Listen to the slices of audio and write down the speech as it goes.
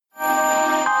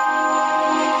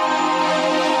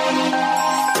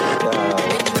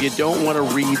if you don't want to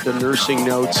read the nursing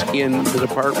notes in the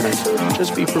department,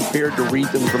 just be prepared to read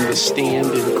them from the stand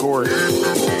in court.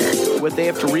 What they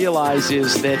have to realize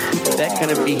is that that kind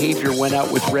of behavior went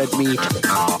out with red meat.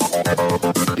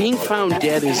 Being found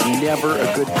dead is never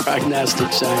a good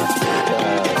prognostic sign.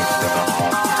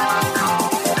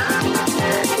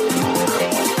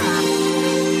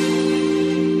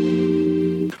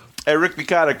 Rick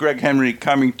Picotta, Greg Henry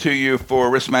coming to you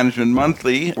for Risk Management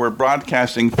Monthly. We're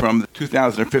broadcasting from the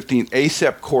 2015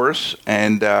 ACEP course,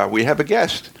 and we have a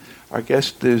guest. Our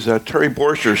guest is Terry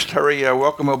Borchers. Terry,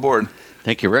 welcome aboard.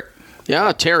 Thank you, Rick.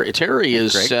 Yeah, Terry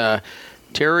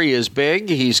is big.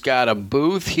 He's got a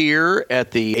booth here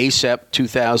at the ACEP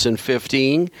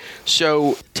 2015.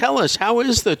 So tell us, how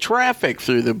is the traffic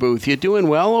through the booth? You doing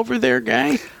well over there,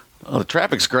 guy? Well, the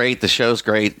traffic's great. The show's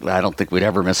great. I don't think we'd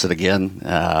ever miss it again.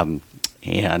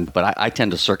 But I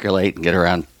tend to circulate and get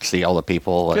around, see all the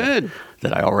people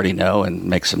that I already know, and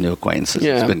make some new acquaintances.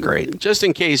 Yeah. It's been great. Just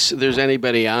in case there's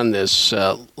anybody on this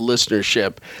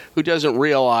listenership who doesn't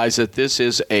realize that this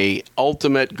is a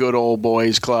ultimate good old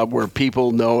boys club where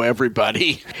people know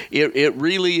everybody. It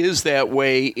really is that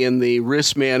way in the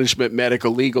risk management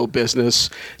medical legal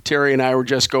business. Terry and I were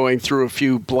just going through a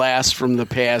few blasts from the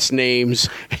past names,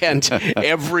 and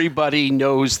everybody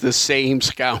knows the same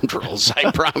scoundrels.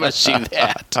 I promise you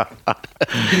that.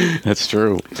 That's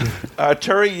true.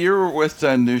 Terry, you're with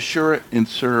Nusura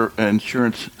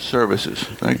Insurance Services.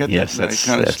 I get yes, that. I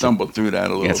kind of stumbled through that a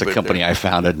little bit. It's a company there. I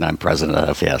founded and I'm president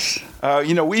of, yes.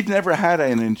 We've never had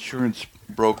an insurance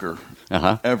broker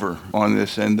ever on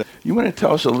this. And you want to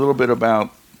tell us a little bit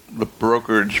about the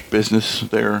brokerage business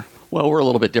there? Well, we're a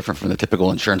little bit different from the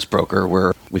typical insurance broker.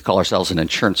 We call ourselves an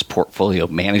insurance portfolio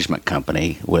management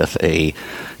company with a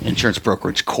insurance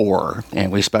brokerage core,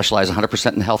 and we specialize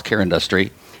 100% in the healthcare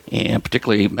industry, and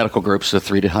particularly medical groups of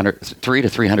 3 to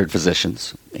 300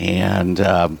 physicians. And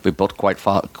we built quite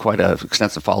an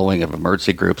extensive following of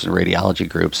emergency groups and radiology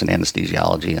groups and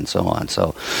anesthesiology and so on.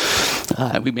 So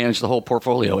we manage the whole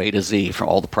portfolio A to Z, from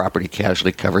all the property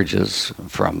casualty coverages,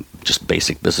 from just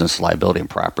basic business liability and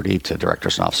property to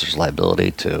directors and officers liability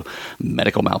to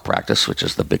medical malpractice, which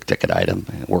is the big ticket item,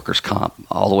 workers' comp,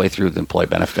 all the way through the employee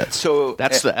benefits. So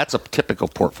that's a typical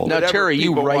portfolio. Now, Terry,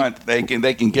 you want, they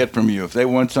can get from you. If they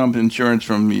want some insurance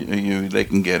from you, they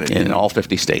can get it. In all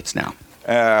 50 states now.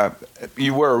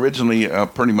 You were originally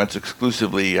pretty much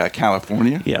exclusively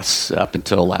California? Yes. Up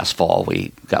until last fall,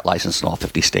 we got licensed in all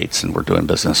 50 states, and we're doing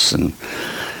business in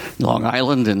Long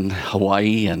Island and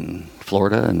Hawaii and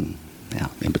Florida and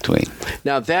in between.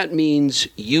 Now, that means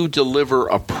you deliver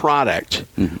a product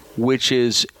which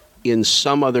is in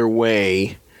some other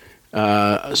way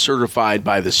certified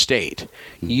by the state.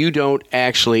 You don't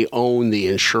actually own the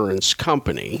insurance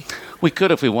company. We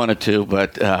could if we wanted to,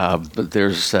 but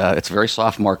there's it's a very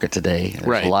soft market today.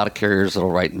 There's a lot of carriers that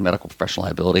will write medical professional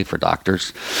liability for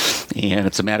doctors, and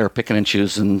it's a matter of picking and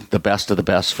choosing the best of the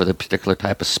best for the particular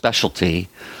type of specialty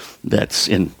that's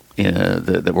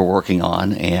that we're working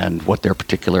on, and what their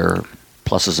particular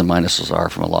pluses and minuses are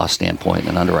from a law standpoint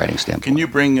and underwriting standpoint. Can you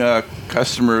bring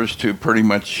customers to pretty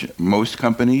much most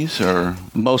companies, or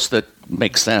most that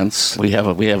make sense? We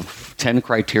have 10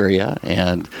 criteria,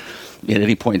 and at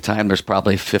any point in time, there's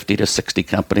probably 50 to 60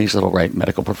 companies that'll write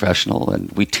medical professional,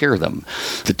 and we tier them.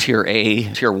 The tier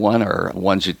A, tier 1 are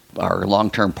ones that are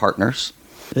long-term partners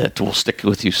that will stick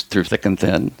with you through thick and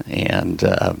thin, and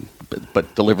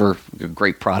but deliver a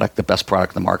great product, the best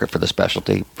product in the market for the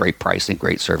specialty, great pricing,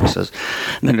 great services.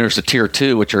 And then there's the tier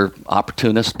 2, which are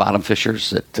opportunists, bottom fishers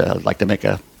that like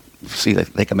to see that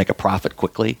they can make a profit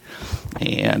quickly.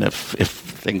 And if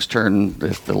things turn,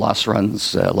 if the loss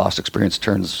experience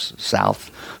turns south,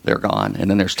 they're gone.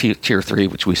 And then there's tier 3,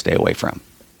 which we stay away from.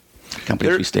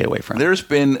 Companies we stay away from. There's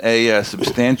been a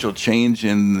substantial change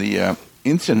in the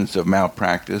incidence of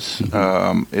malpractice.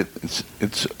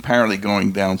 It's apparently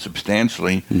going down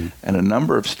substantially, and a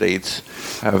number of states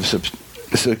have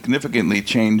significantly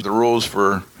changed the rules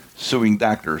for suing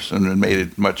doctors and made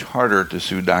it much harder to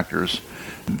sue doctors.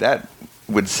 That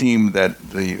would seem that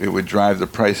it would drive the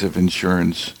price of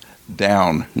insurance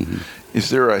down. Is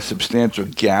there a substantial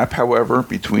gap, however,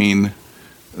 between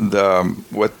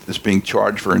what is being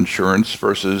charged for insurance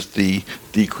versus the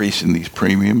decrease in these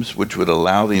premiums, which would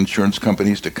allow the insurance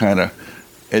companies to kind of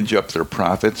edge up their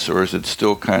profits, or is it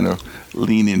still kind of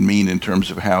lean and mean in terms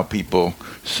of how people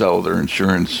sell their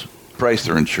insurance, price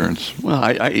their insurance? Well,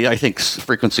 I think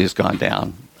frequency has gone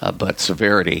down, but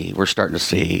severity, we're starting to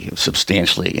see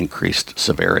substantially increased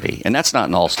severity. And that's not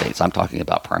in all states. I'm talking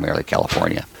about primarily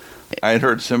California. I had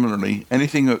heard similarly.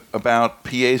 Anything about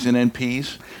PAs and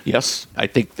NPs? Yes, I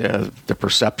think the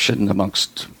perception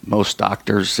amongst most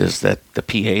doctors is that the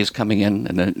PAs coming in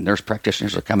and the nurse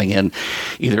practitioners are coming in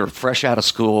either fresh out of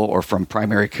school or from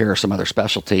primary care or some other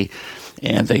specialty,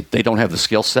 and they don't have the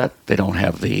skill set, they don't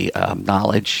have the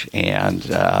knowledge,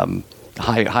 and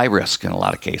high risk in a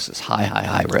lot of cases,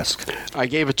 high risk. I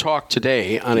gave a talk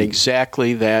today on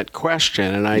exactly that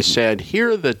question, and I said,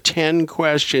 here are the 10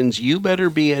 questions you better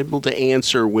be able to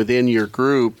answer within your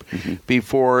group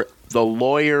before the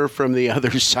lawyer from the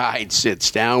other side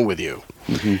sits down with you.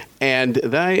 And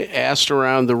then I asked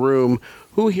around the room,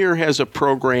 who here has a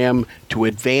program to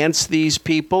advance these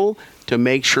people, to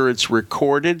make sure it's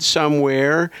recorded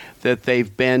somewhere that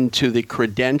they've been to the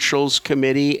credentials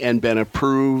committee and been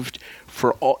approved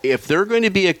for all? If they're going to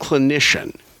be a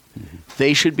clinician,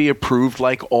 they should be approved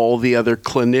like all the other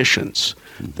clinicians.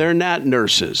 They're not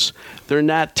nurses. They're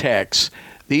not techs.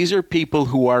 These are people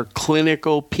who are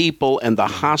clinical people, and the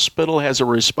hospital has a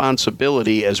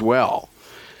responsibility as well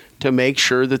to make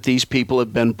sure that these people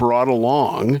have been brought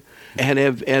along and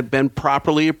have been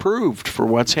properly approved for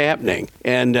what's happening.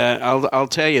 And I'll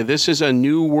tell you, this is a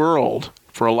new world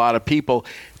for a lot of people.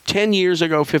 10 years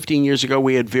ago, 15 years ago,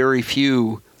 we had very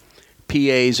few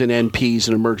PAs and NPs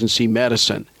in emergency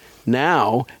medicine.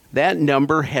 Now, that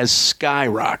number has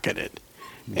skyrocketed.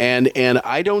 And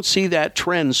I don't see that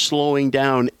trend slowing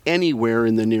down anywhere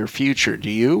in the near future. Do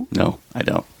you? No, I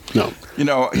don't. No. You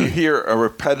know, you hear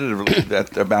repetitively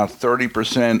that about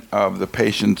 30% of the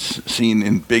patients seen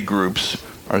in big groups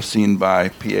are seen by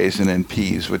PAs and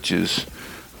NPs, which is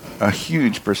a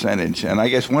huge percentage. And I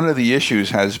guess one of the issues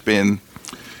has been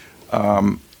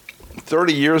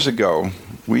 30 years ago,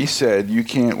 we said you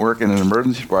can't work in an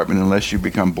emergency department unless you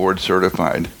become board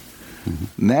certified.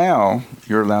 Now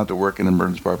you're allowed to work in an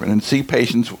emergency department and see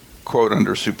patients, quote,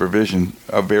 under supervision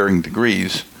of varying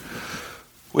degrees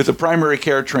with the primary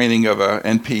care training of a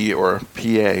NP or a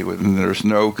PA. There's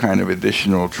no kind of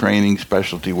additional training,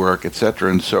 specialty work,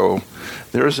 etc. And so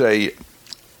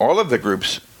all of the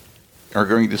groups are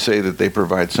going to say that they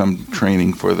provide some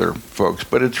training for their folks,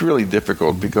 but it's really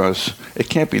difficult because it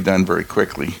can't be done very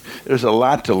quickly. There's a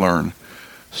lot to learn.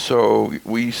 So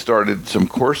we started some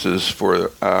courses for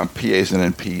PAs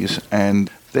and NPs,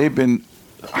 and they've been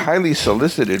highly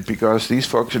solicited because these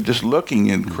folks are just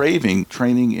looking and craving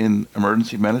training in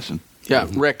emergency medicine. Yeah,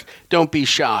 Rick, don't be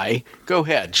shy. Go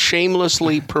ahead.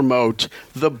 Shamelessly promote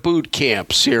the boot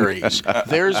camp series.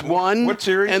 There's one. What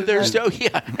series?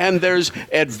 And there's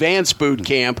advanced boot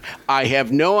camp. I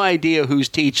have no idea who's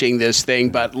teaching this thing,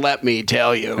 but let me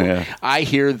tell you, I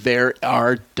hear there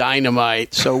are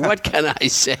dynamite. So what can I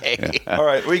say? All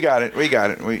right, we got it.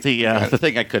 The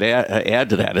thing I could add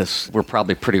to that is we're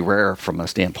probably pretty rare from a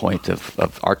standpoint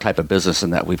of our type of business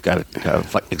in that we've got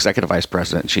a executive vice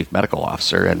president and chief medical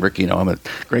officer, and Rick,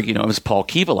 Greg, is Paul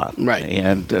Kivala. Right.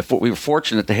 And we were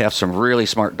fortunate to have some really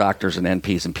smart doctors and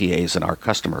NPs and PAs in our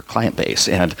customer client base.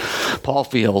 And Paul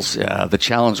feels the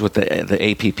challenge with the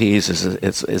APPs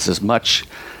is as much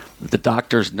the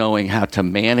doctors knowing how to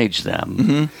manage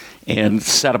them and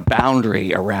set a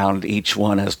boundary around each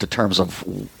one as to terms of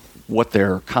what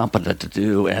they're competent to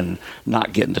do and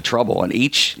not get into trouble. And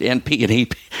each NP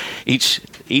and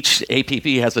each APP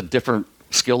has a different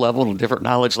skill level and a different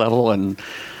knowledge level, and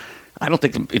I don't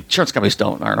think the insurance companies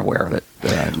aren't aware of it.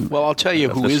 Well, I'll tell you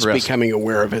who is becoming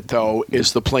aware of it, though,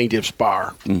 is the plaintiff's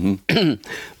bar.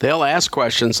 They'll ask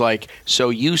questions like, so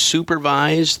you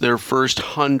supervised their first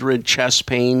 100 chest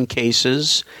pain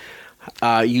cases?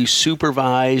 You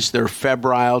supervised their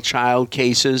febrile child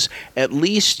cases, at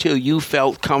least till you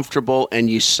felt comfortable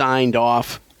and you signed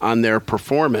off on their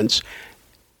performance.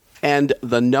 And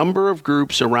the number of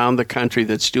groups around the country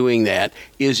that's doing that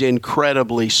is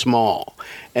incredibly small.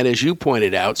 And as you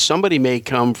pointed out, somebody may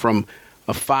come from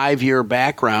a 5-year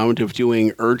background of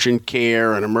doing urgent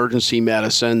care and emergency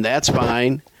medicine. That's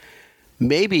fine.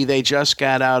 Maybe they just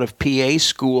got out of PA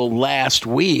school last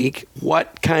week.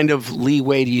 What kind of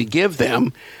leeway do you give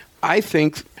them? I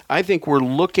think we're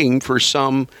looking for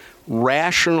some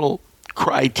rational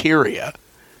criteria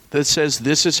that says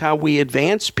this is how we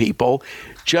advance people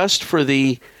just for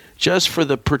the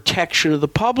protection of the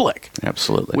public.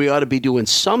 Absolutely. We ought to be doing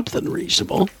something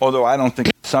reasonable. Although I don't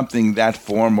think something that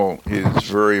formal is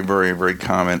very, very, very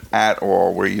common at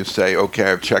all, where you say,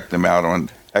 okay, I've checked them out on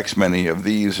X many of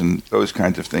these and those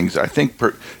kinds of things. I think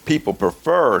people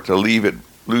prefer to leave it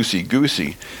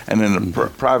loosey-goosey. And in the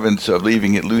province of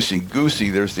leaving it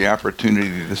loosey-goosey, there's the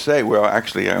opportunity to say, well,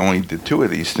 actually, I only did 2 of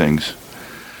these things.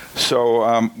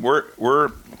 So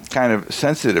we're kind of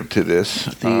sensitive to this.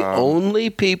 The only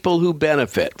people who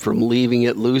benefit from leaving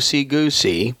it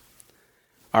loosey-goosey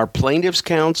are plaintiffs'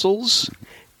 counsels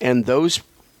and those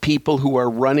people who are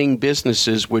running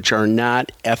businesses which are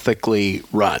not ethically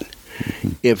run.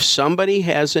 If somebody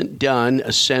hasn't done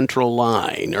a central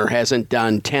line or hasn't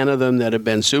done 10 of them that have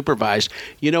been supervised,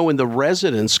 when the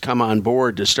residents come on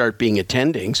board to start being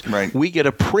attendings, right, we get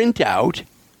a printout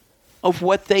of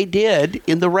what they did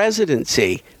in the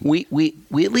residency. We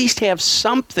at least have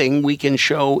something we can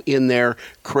show in their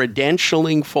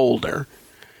credentialing folder.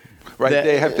 Right,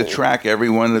 they have to track every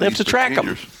one of these procedures. They have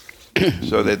to track them.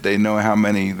 So that they know how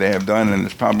many they have done, and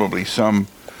it's probably some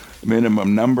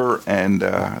minimum number and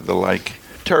the like.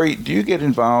 Terry, do you get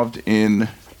involved in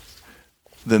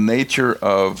the nature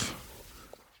of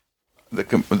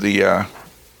the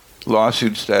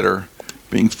lawsuits that are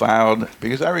being filed?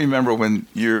 Because I remember when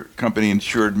your company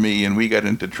insured me and we got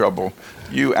into trouble,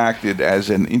 you acted as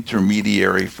an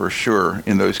intermediary for sure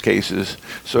in those cases.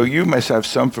 So you must have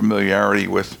some familiarity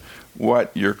with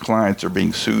what your clients are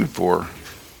being sued for,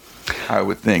 I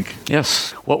would think.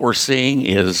 Yes. What we're seeing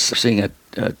is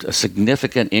a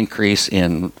significant increase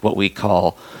in what we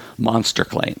call monster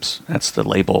claims. That's the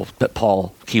label that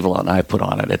Paul Keevala and I put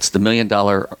on it. It's the $1 million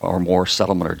or more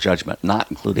settlement or judgment, not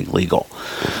including legal.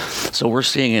 So we're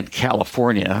seeing in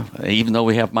California, even though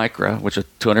we have MICRA, which is a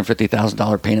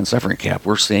 $250,000 pain and suffering cap,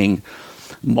 we're seeing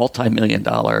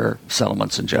multi-million-dollar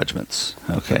settlements and judgments,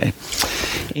 okay?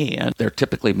 And they're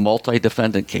typically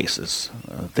multi-defendant cases.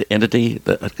 The entity,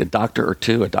 a doctor or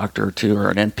two, or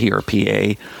an NP or a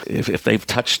PA, if they've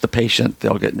touched the patient,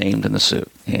 they'll get named in the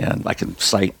suit. And I can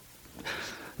cite,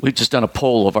 we've just done a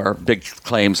poll of our big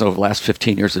claims over the last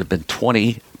 15 years that have been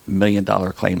 $20 million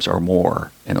claims or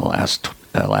more in the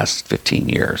last 15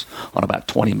 years on about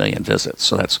 20 million visits.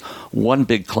 So that's one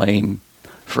big claim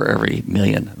for every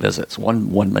million visits,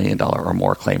 $1 million or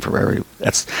more claim for every.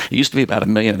 It used to be about 1.5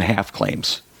 million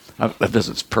claims,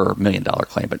 visits per $1 million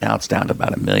claim, but now it's down to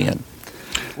about 1 million.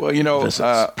 Well, visits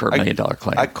per $1 million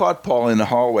claim. I caught Paul in the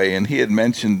hallway, and he had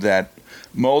mentioned that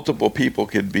multiple people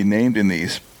could be named in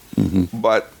these,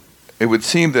 but it would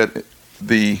seem that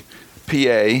the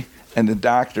PA and the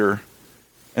doctor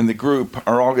and the group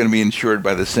are all going to be insured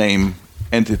by the same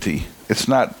entity. It's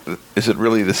not. Is it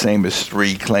really the same as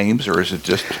 3 claims, or is it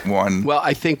just one? Well,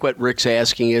 I think what Rick's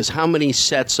asking is how many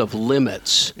sets of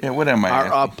limits what am I are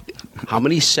asking? up? How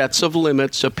many sets of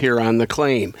limits appear on the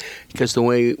claim? Because the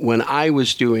way when I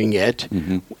was doing it,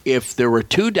 if there were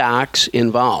 2 docs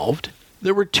involved,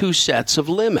 there were 2 sets of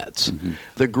limits.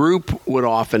 The group would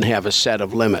often have a set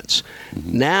of limits.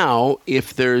 Now,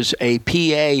 if there's a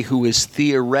PA who is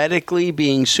theoretically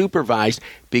being supervised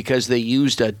because they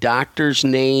used a doctor's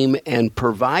name and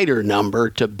provider number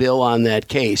to bill on that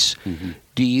case,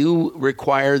 do you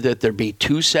require that there be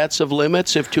 2 sets of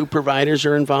limits if 2 providers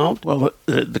are involved? Well,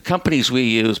 the companies we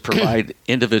use provide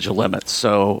individual limits.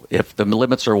 So if the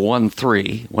limits are 1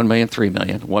 million, 3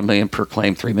 million, 1 million per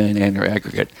claim, 3 million annual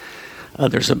aggregate,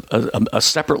 there's a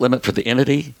separate limit for the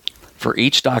entity, for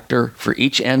each doctor, for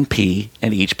each NP,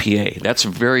 and each PA. That's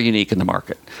very unique in the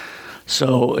market.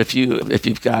 So if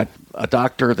you've got a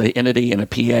doctor, the entity, and a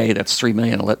PA, that's $3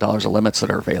 million of limits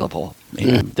that are available.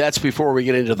 And that's before we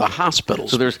get into the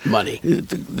hospitals. So there's money.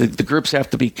 The groups have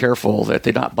to be careful that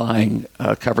they're not buying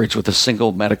coverage with a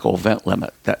single medical event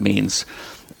limit. That means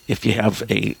if you have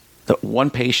one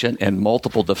patient and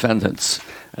multiple defendants,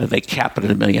 they cap it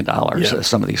at $1 million. Yeah.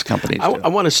 Some of these companies do. I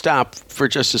want to stop for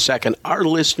just a second. Our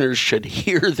listeners should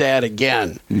hear that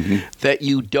again, that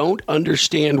you don't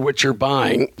understand what you're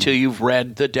buying till you've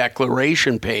read the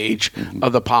declaration page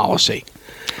of the policy.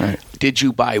 Right. Did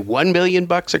you buy $1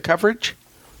 million of coverage?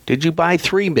 Did you buy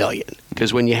 $3 million?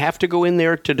 Because when you have to go in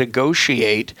there to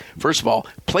negotiate, first of all,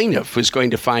 plaintiff is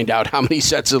going to find out how many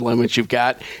sets of limits you've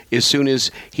got as soon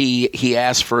as he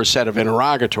asks for a set of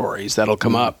interrogatories. That'll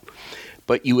come up.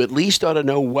 But you at least ought to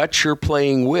know what you're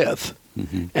playing with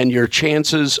and your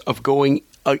chances of going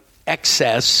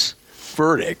excess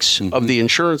verdicts of the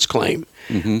insurance claim.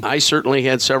 I certainly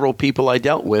had several people I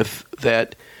dealt with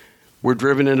that were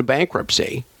driven into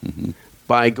bankruptcy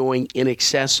by going in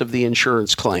excess of the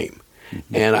insurance claim.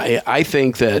 And I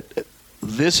think that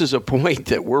this is a point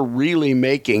that we're really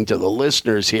making to the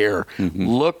listeners here.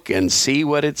 Look and see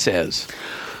what it says.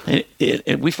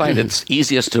 We find it's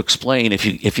easiest to explain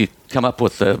if you come up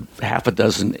with half a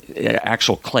dozen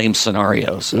actual claim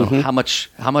scenarios. How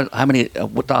many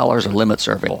dollars or limits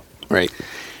are available? Right.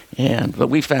 But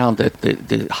we found that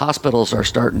the hospitals are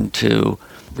starting to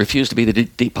refuse to be the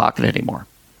deep pocket anymore.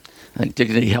 I think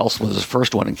Dignity Health was the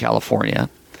first one in California.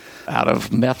 Out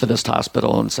of Methodist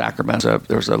Hospital in Sacramento,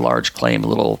 there was a large claim, a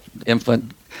little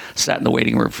infant sat in the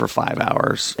waiting room for 5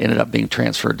 hours, ended up being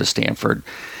transferred to Stanford,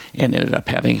 and ended up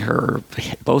having her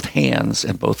both hands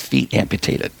and both feet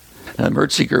amputated. Now, the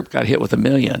emergency group got hit with $1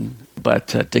 million, but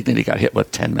Dignity got hit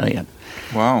with $10 million.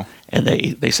 Wow. And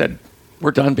they said,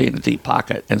 we're done being the deep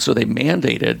pocket. And so they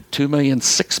mandated $2 million,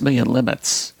 $6 million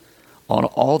limits on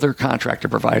all their contractor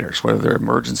providers, whether they're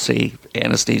emergency,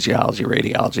 anesthesiology,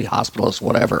 radiology, hospitalists,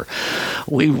 whatever.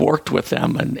 We worked with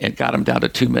them and got them down to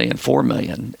 $2 million, $4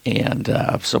 million. And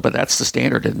but that's the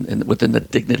standard within the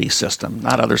Dignity system,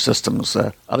 not other systems.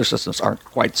 Other systems aren't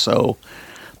quite so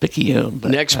picayune.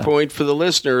 But, next point for the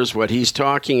listeners, what he's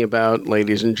talking about,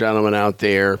 ladies and gentlemen out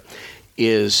there,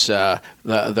 is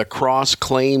the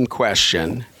cross-claim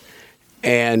question.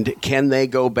 And can they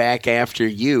go back after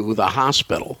you, the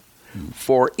hospital,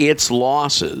 for its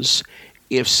losses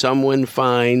if someone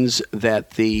finds that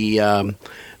the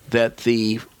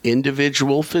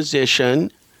individual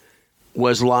physician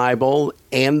was liable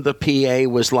and the PA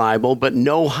was liable, but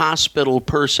no hospital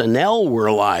personnel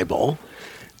were liable?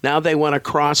 Now they want to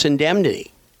cross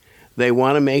indemnity. They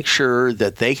want to make sure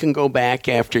that they can go back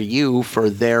after you for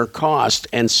their cost.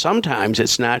 And sometimes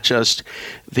it's not just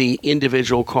the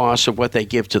individual cost of what they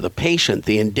give to the patient,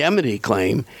 the indemnity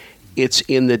claim. It's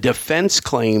in the defense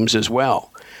claims as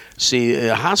well. See,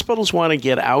 hospitals want to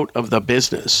get out of the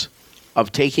business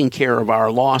of taking care of our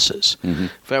losses. Mm-hmm. In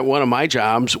fact, one of my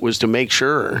jobs was to make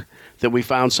sure that we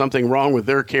found something wrong with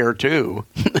their care too,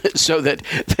 so that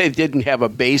they didn't have a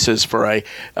basis for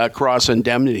a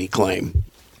cross-indemnity claim.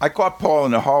 I caught Paul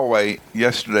in the hallway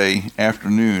yesterday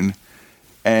afternoon,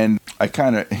 and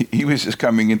he was just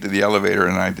coming into the elevator,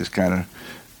 and I just kind of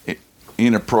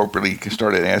inappropriately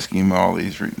started asking him all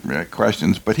these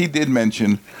questions. But he did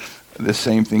mention the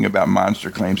same thing about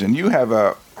monster claims. And you have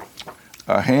a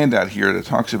handout here that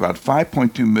talks about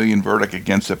 $5.2 million verdict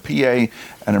against a PA,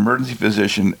 an emergency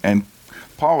physician. And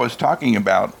Paul was talking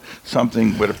about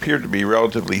something what appeared to be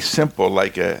relatively simple,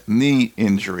 like a knee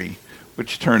injury,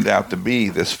 which turned out to be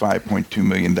this $5.2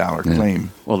 million claim. Yeah.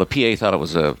 Well, the PA thought it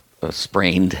was a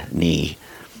sprained knee,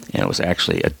 and it was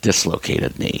actually a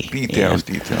dislocated knee. Details.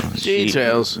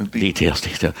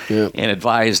 Yeah. And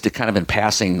advised, kind of in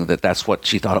passing, that's what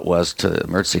she thought it was to the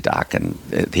emergency doc, and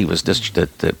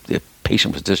the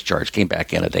patient was discharged, came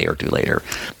back in a day or two later,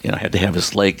 had to have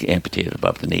his leg amputated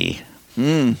above the knee.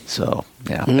 So,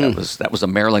 that was a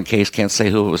Maryland case. Can't say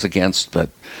who it was against, but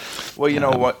well, you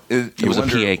know what? It was a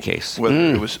PA case.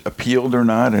 Whether it was appealed or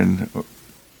not, and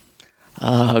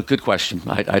good question.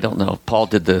 I don't know. Paul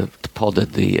did the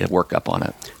workup on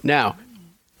it. Now,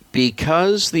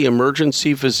 because the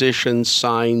emergency physician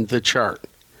signed the chart,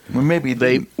 well, maybe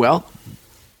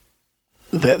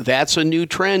that's a new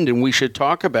trend, and we should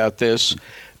talk about this,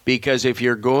 because if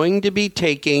you're going to be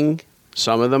taking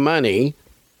some of the money,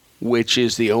 which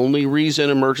is the only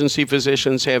reason emergency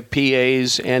physicians have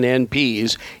PAs and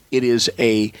NPs, it is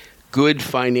a good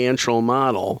financial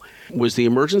model. Was the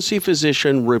emergency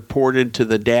physician reported to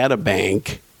the data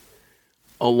bank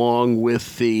along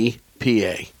with the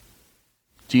PA?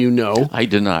 Do you know? I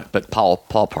do not, but Paul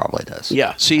probably does.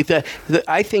 Yeah. See,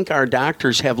 I think our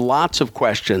doctors have lots of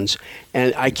questions,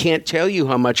 and I can't tell you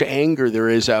how much anger there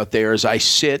is out there as I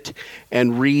sit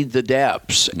and read the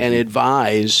deps and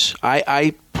advise.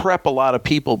 I prep a lot of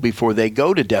people before they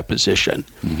go to deposition,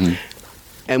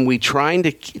 and we trying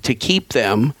to keep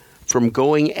them from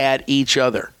going at each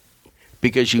other,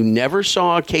 because you never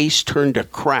saw a case turn to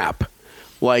crap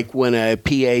like when a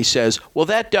PA says, well,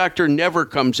 that doctor never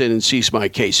comes in and sees my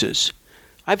cases.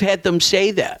 I've had them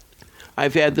say that.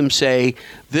 I've had them say,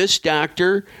 this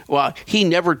doctor, well, he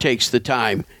never takes the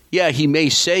time. Yeah, he may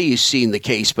say he's seen the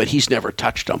case, but he's never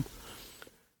touched them.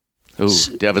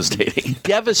 Ooh, devastating.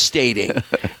 Devastating.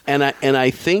 And I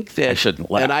think that, I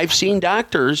shouldn't laugh. And I've seen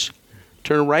doctors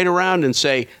turn right around and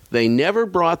say, they never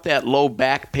brought that low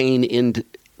back pain in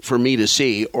for me to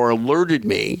see or alerted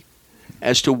me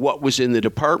as to what was in the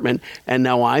department, and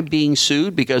now I'm being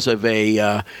sued because of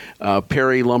a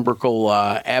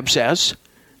perilumbrical abscess.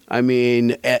 I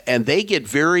mean, and they get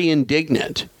very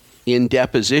indignant in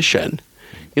deposition.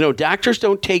 Doctors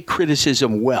don't take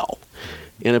criticism well,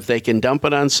 and if they can dump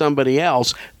it on somebody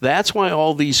else, that's why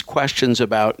all these questions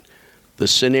about the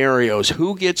scenarios,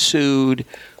 who gets sued,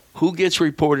 who gets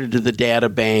reported to the data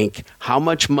bank, how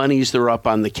much money's there up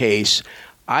on the case.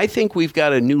 I think we've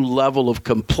got a new level of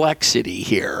complexity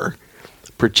here,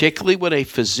 particularly when a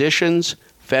physician's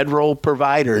federal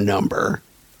provider number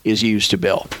is used to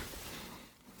bill.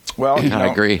 Well, I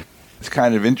agree. It's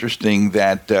kind of interesting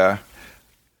that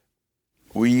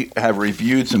we have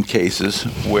reviewed some cases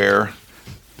where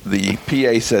the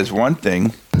PA says one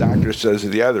thing, doctor says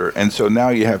the other. And so now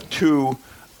you have two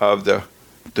of the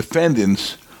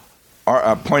defendants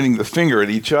are pointing the finger at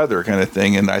each other kind of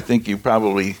thing, and I think you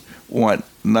probably want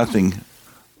nothing.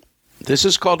 This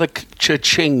is called a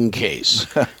cha-ching case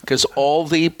because all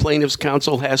the plaintiff's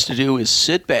counsel has to do is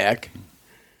sit back,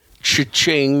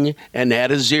 cha-ching, and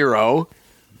add a zero,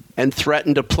 and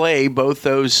threaten to play both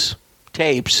those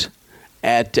tapes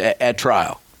at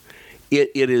trial. It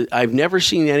is. I've never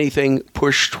seen anything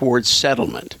push towards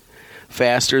settlement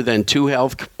faster than two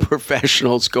health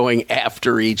professionals going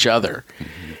after each other.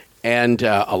 And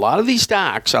a lot of these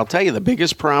docs, I'll tell you, the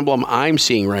biggest problem I'm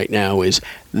seeing right now is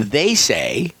they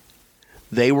say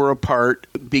they were a part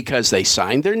because they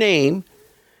signed their name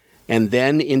and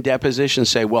then in deposition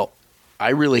say, well, I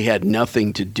really had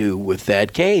nothing to do with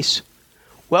that case.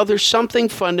 Well, there's something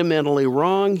fundamentally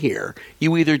wrong here.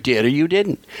 You either did or you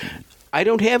didn't. I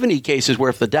don't have any cases where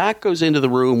if the doc goes into the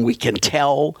room, we can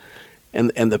tell, and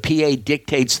the PA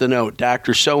dictates the note,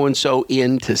 Dr. So-and-so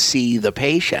in to see the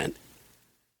patient.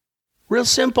 Real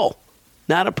simple.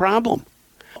 Not a problem.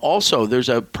 Also, there's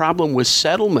a problem with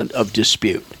settlement of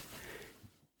dispute.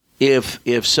 If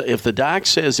the doc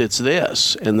says it's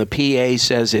this and the PA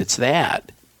says it's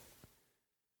that,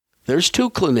 there's two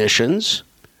clinicians.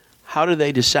 How do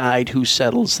they decide who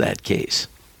settles that case?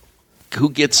 Who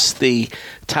gets the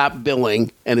top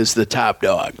billing and is the top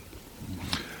dog?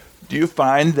 Do you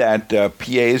find that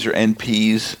PAs or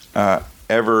NPs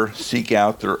ever seek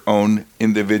out their own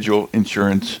individual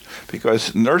insurance?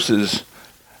 Because nurses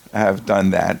have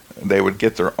done that. They would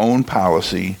get their own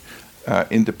policy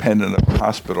independent of the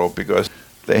hospital because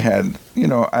they had,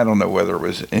 I don't know whether it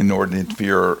was inordinate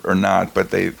fear or not,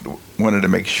 but they wanted to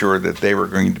make sure that they were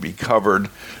going to be covered.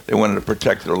 They wanted to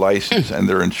protect their license, and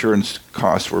their insurance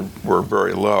costs were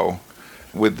very low.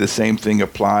 Would the same thing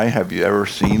apply? Have you ever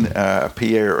seen a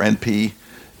PA or NP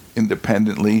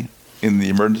independently in the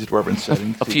emergency department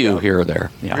setting? A few here or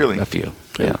there. Yeah, really? A few.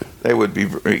 Yeah. They would be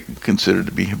considered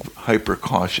to be hyper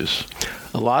cautious.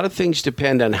 A lot of things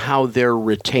depend on how they're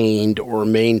retained or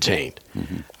maintained.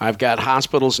 Mm-hmm. I've got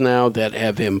hospitals now that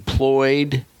have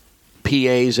employed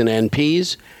PAs and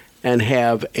NPs and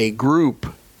have a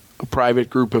private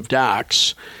group of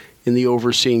docs in the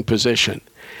overseeing position.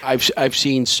 I've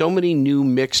seen so many new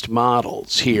mixed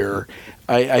models here.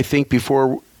 I think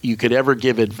before you could ever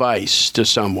give advice to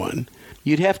someone,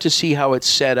 you'd have to see how it's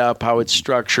set up, how it's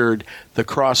structured, the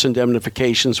cross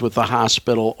indemnifications with the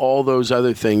hospital, all those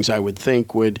other things I would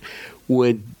think would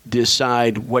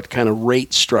decide what kind of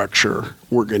rate structure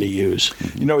we're going to use.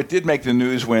 It did make the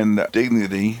news when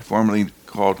Dignity, formerly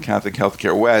called Catholic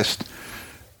Healthcare West,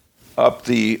 upped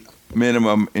the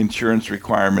minimum insurance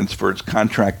requirements for its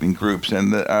contracting groups.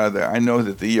 And I know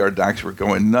that the ER docs were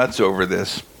going nuts over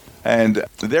this. And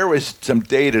there was some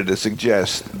data to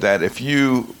suggest that if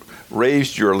you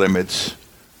raised your limits,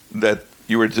 that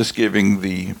you were just giving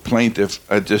the plaintiff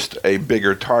just a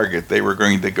bigger target. They were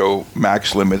going to go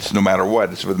max limits no matter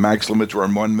what. So if the max limits were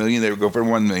on $1 million, they would go for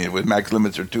 $1 million. With max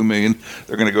limits are $2 million,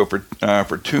 they're going to go for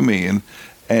 $2 million.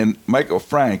 And Michael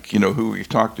Frank, who we've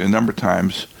talked to a number of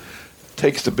times,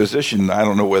 takes the position, I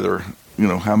don't know whether,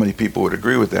 how many people would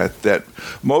agree with that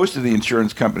most of the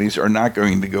insurance companies are not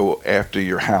going to go after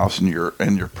your house and your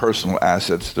personal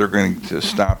assets. They're going to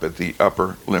stop at the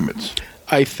upper limits.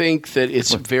 I think that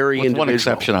it's very individual. One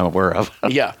exception I'm aware of.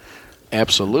 Yeah,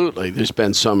 absolutely. There's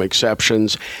been some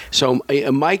exceptions. So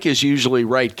Mike is usually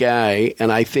right guy,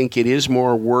 and I think it is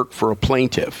more work for a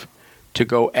plaintiff to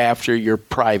go after your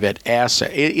private asset.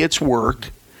 It's work.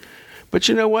 But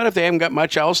you know what? If they haven't got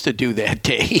much else to do that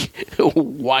day,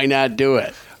 why not do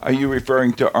it? Are you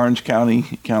referring to Orange County,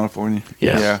 California?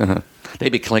 Yes. Yeah. Uh-huh. They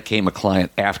became a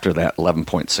client after that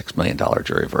 $11.6 million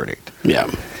jury verdict. Yeah.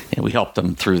 And we helped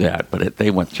them through that, but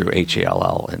they went through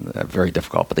HALL and very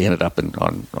difficult. But they ended up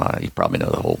on you probably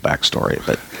know the whole backstory.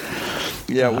 But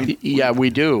we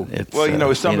do.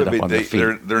 Some of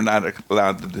it they're not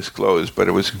allowed to disclose, but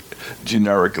it was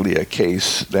generically a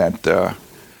case that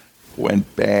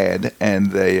went bad,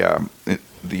 and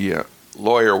the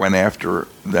lawyer went after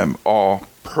them all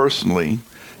personally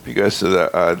because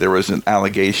there was an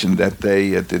allegation that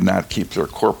they did not keep their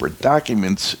corporate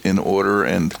documents in order,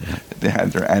 and they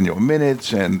had their annual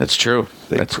minutes. And that's true.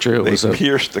 That's true. They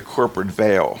pierced the corporate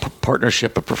veil.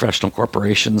 Partnership of professional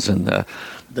corporations, and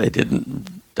they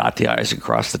didn't dot the I's and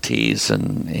cross the T's,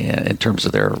 and in terms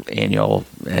of their annual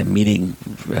meeting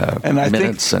and I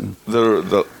minutes. Think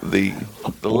the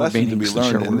lesson to be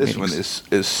learned in this one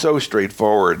is so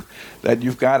straightforward that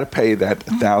you've got to pay that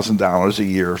 $1,000 a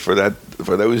year for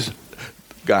those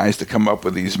guys to come up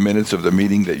with these minutes of the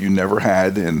meeting that you never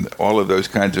had and all of those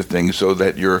kinds of things, so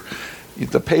that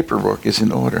the paperwork is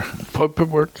in order.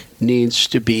 Paperwork needs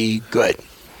to be good.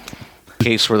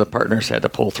 case where the partners had to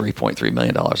pull $3.3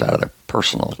 million out of their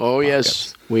personal pockets.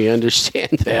 Yes, we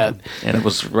understand that. And it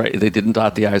was right. They didn't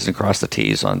dot the I's and cross the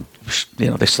T's on,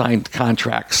 they signed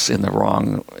contracts in the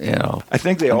wrong, I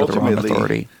think they under the wrong ultimately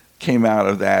authority. came out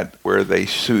of that where they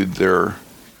sued their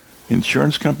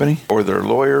insurance company or their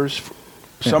lawyers.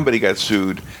 Somebody got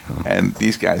sued, and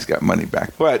these guys got money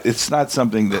back. But it's not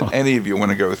something that any of you want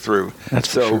to go through.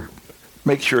 That's for sure.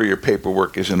 Make sure your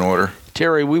paperwork is in order.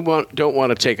 Terry, we don't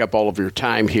want to take up all of your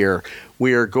time here.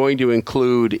 We are going to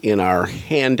include in our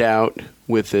handout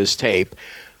with this tape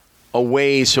a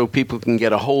way so people can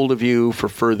get a hold of you for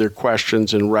further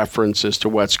questions and reference as to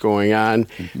what's going on.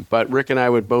 Mm-hmm. But Rick and I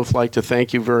would both like to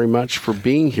thank you very much for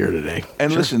being here today.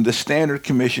 And listen, the standard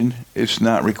commission is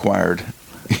not required.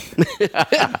 I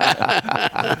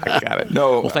got it.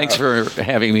 No. Well, thanks for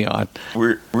having me on.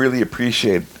 We really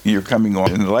appreciate your coming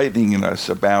on and enlightening us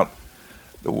about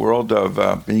the world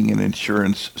of being an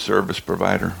insurance service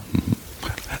provider.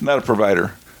 Mm-hmm. Not a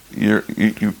provider. You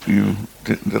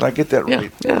did I get that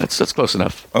right? Yeah, that's close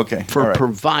enough. Okay. For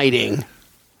providing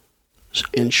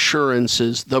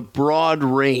insurances, the broad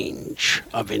range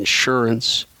of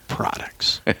insurance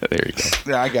products. There you go.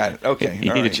 Yeah, I got it. Okay.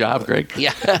 You need a job, Greg.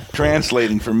 Yeah.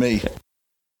 Translating for me.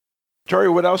 Terry,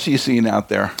 what else are you seeing out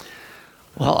there?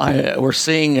 Well, we're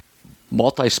seeing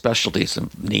multi-specialties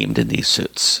named in these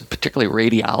suits, particularly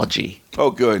radiology.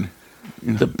 Oh, good.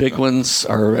 The big ones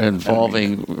are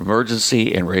involving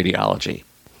emergency and radiology.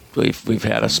 We've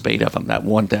had a spate of them. That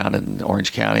one down in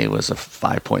Orange County was a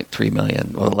 $5.3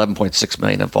 million, well, $11.6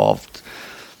 million involved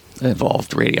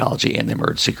radiology and the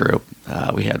emergency group.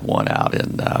 We had one out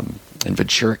in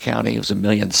Ventura County. It was $1.6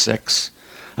 million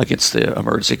against the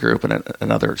emergency group, and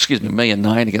 $1.9 million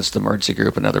against the emergency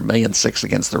group, another $1.6 million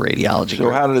against the radiology group.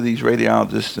 So how do these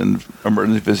radiologists and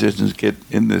emergency physicians get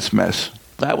in this mess?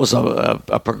 That was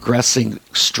a progressing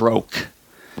stroke.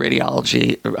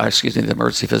 The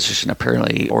emergency physician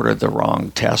apparently ordered the wrong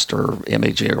test or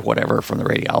image or whatever from the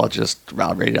radiologist. The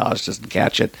radiologist doesn't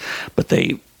catch it, but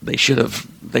they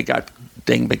got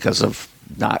dinged because of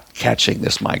not catching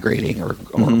this migrating or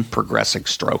progressing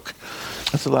stroke.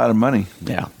 That's a lot of money.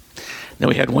 Yeah. Then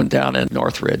we had one down in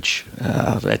Northridge.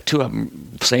 Had two of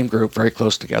them, same group, very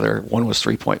close together. One was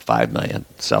 $3.5 million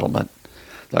settlement.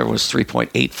 The other was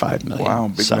 $3.85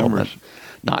 million big settlement, numbers.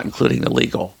 Not including the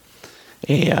legal.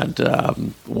 And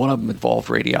one of them involved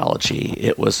radiology.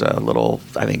 It was a little,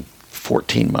 I think,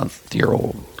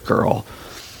 14-month-year-old girl,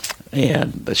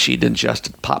 and she'd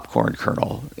ingested popcorn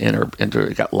kernel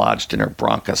it got lodged in her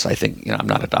bronchus. I think, I'm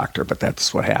not a doctor, but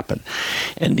that's what happened.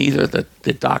 And neither the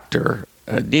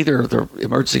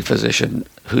emergency physician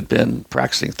who'd been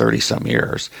practicing 30-some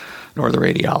years, nor the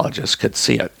radiologist could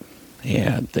see it,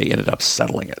 and they ended up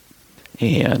settling it.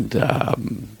 And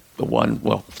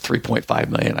 $3.5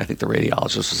 million. I think the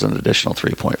radiologist was an additional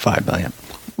 $3.5 million.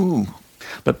 Ooh.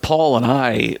 But Paul and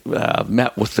I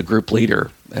met with the group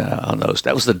leader on those.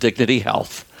 That was the Dignity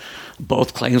Health.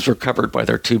 Both claims were covered by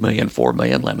their $2 million, $4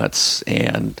 million limits,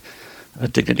 and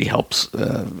Dignity helps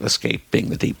escape being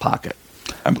the deep pocket.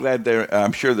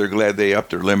 I'm sure they're glad they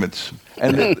upped their limits.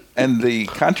 And the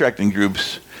contracting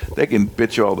groups, they can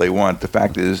bitch all they want. The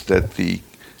fact is that the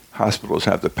hospitals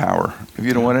have the power. If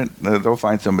you don't want it, they'll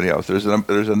find somebody else. There's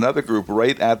another group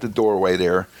right at the doorway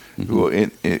there who,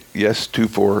 yes,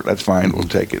 2-4, that's fine, we'll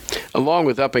take it. Along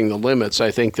with upping the limits, I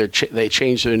think they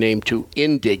changed their name to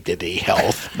Indignity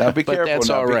Health. Now be careful. That's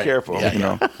all be right. careful.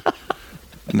 Yeah.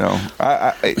 No,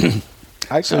 I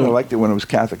kind of liked it when it was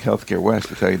Catholic Healthcare West,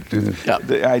 to tell you the truth. Yeah.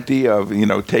 The idea of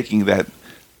taking that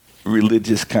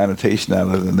religious connotation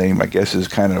out of the name, I guess, is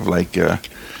kind of like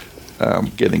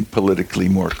getting politically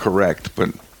more correct, but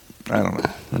I don't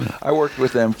know. I worked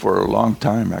with them for a long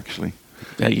time, actually.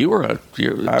 Yeah,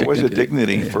 I was a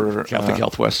dignity for Catholic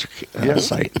Health West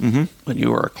site when you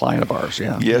were a client of ours.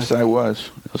 Yeah. Yes, I was.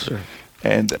 Yes, sir.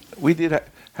 And we did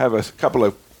have a couple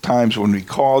of times when we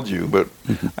called you, but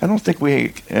I don't think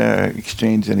we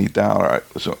exchanged any dollar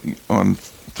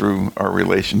through our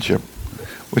relationship,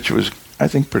 which was, I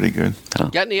think, pretty good.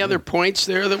 Got any other points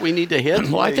there that we need to hit?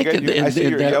 Well, I think I see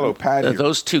your yellow pad here.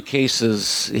 Those two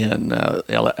cases in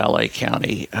L.A.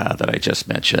 County that I just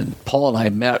mentioned, Paul and I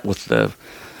met with the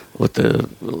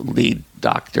lead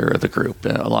doctor of the group,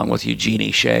 along with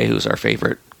Eugenie Shea, who's our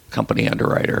favorite company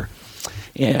underwriter,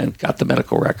 and got the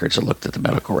medical records and looked at the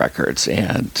medical records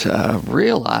and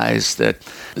realized that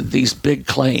these big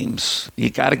claims, you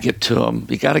got to get to them.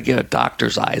 You got to get a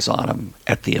doctor's eyes on them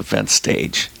at the event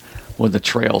stage when the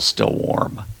trail's still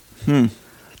warm.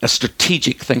 A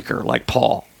strategic thinker like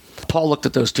Paul. Paul looked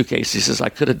at those two cases. He says, I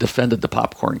could have defended the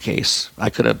popcorn case. I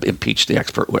could have impeached the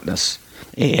expert witness.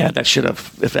 And that should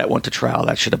have, if that went to trial,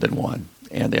 that should have been one.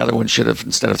 And the other one should have,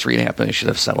 instead of $3.5 million, should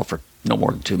have settled for no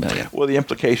more than $2 million. Well, the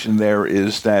implication there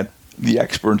is that the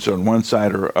experts on one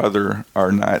side or other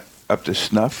are not up to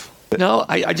snuff. No,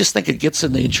 I just think it gets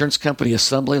in the insurance company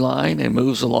assembly line and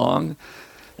moves along.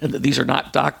 And these are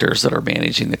not doctors that are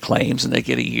managing the claims, and they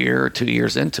get a year or 2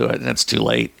 years into it, and it's too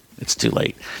late. It's too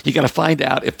late. You got to find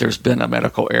out if there's been a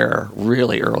medical error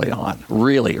really early on.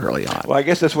 Well, I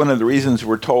guess that's one of the reasons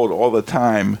we're told all the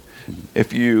time,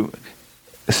 if you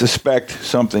suspect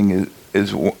something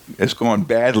is going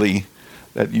badly,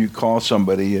 that you call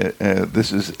somebody.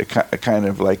 This is a kind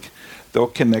of like, they'll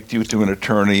connect you to an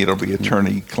attorney. It'll be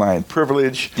attorney-client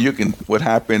privilege. You can, what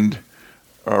happened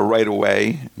right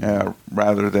away,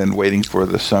 rather than waiting for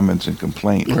the summons and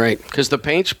complaint. Right, because the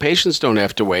patients don't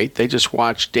have to wait. They just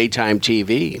watch daytime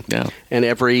TV. Yeah. And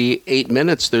every 8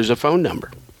 minutes, there's a phone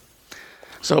number.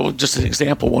 So just an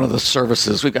example, one of the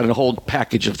services, we've got a whole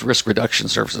package of risk reduction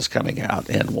services coming out,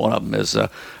 and one of them is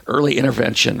early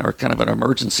intervention, or kind of an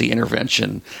emergency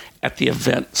intervention at the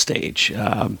event stage,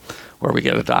 where we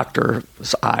get a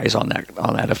doctor's eyes on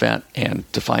that event,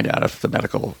 and to find out if the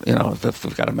medical, if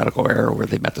we've got a medical error where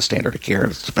they met the standard of care,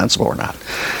 it's defensible or not.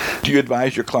 Do you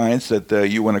advise your clients that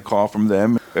you want to call from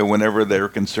them whenever they're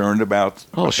concerned about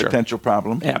a potential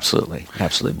problem? Absolutely.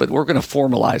 But we're going to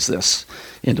formalize this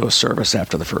into a service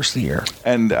after the first of the year.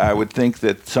 And I would think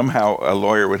that somehow a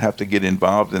lawyer would have to get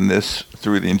involved in this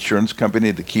through the insurance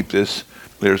company to keep this.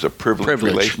 There's a privileged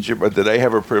relationship. But do they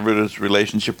have a privileged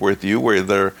relationship with you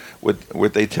where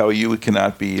would they tell you it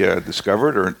cannot be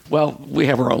discovered? Or? Well, we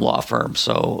have our own law firm,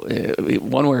 so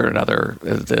one way or another,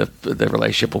 the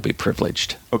relationship will be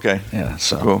privileged. Okay. Yeah,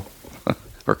 so cool.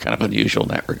 We're kind of unusual in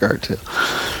that regard, too.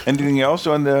 Anything else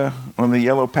on the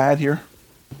yellow pad here?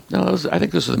 No, I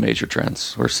think those are the major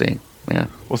trends we're seeing. Yeah.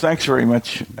 Well, thanks very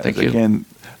much. Thank you. Again,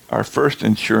 our first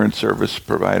insurance service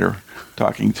provider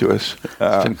talking to us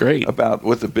it's been great. About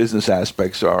what the business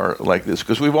aspects are like this,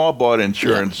 because we've all bought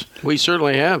insurance. Yeah, we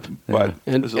certainly have. But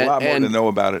there's a lot more to know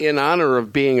about it. In honor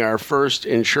of being our first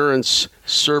insurance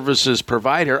services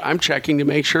provider, I'm checking to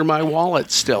make sure my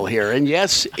wallet's still here. And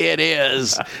yes, it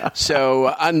is.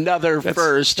 So another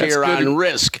first here good, on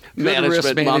Risk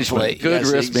Management Monthly. Good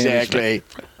yes, risk exactly.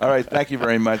 management. All right. Thank you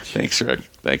very much. Thanks,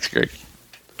 Greg.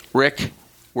 Rick,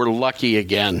 we're lucky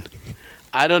again.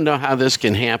 I don't know how this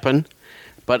can happen,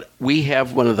 but we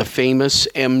have one of the famous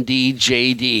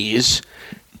MD-JDs,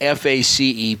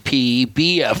 FACEP,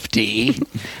 BFD.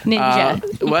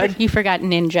 Ninja. What? You forgot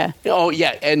Ninja. Oh,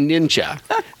 yeah, and Ninja,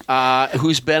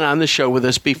 who's been on the show with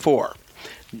us before.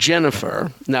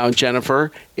 Jennifer. Now,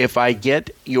 Jennifer, if I get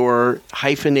your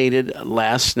hyphenated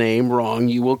last name wrong,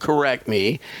 you will correct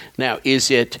me. Now, is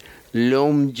it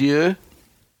L'Homme Dieu?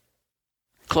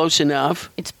 Close enough?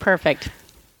 It's perfect.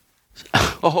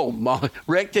 Oh,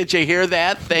 Rick, did you hear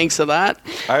that? Thanks a lot.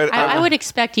 I would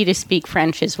expect you to speak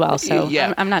French as well, so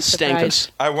yeah, I'm not surprised.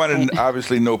 I wanted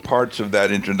obviously no parts of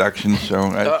that introduction, so...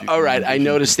 all right, I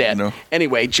noticed that.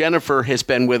 Anyway, Jennifer has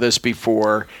been with us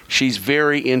before. She's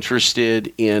very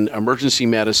interested in emergency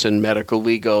medicine, medical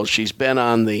legal. She's been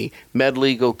on the Med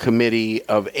Legal Committee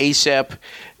of ACEP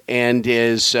and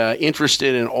is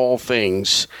interested in all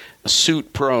things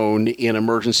suit prone in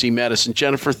emergency medicine.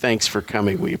 Jennifer, thanks for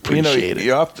coming. We appreciate it.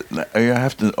 You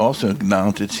have to also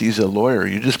acknowledge that she's a lawyer.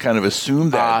 You just kind of assume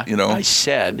that, I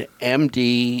said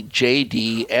MD,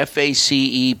 JD,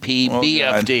 FACEP,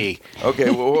 BFD. Okay,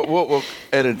 we'll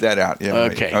edit that out. Yeah.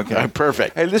 Okay.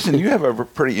 Perfect. Hey, listen, you have a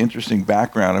pretty interesting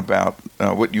background about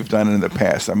what you've done in the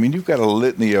past. I mean, you've got a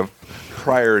litany of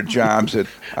prior jobs that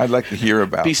I'd like to hear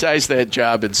about. Besides that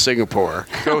job in Singapore.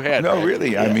 Go ahead. No,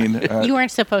 really. Yeah. I mean... you weren't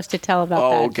supposed to tell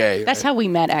about that. Okay. That's how we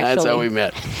met, actually. That's how we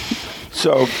met.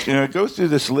 So, go through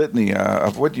this litany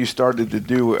of what you started to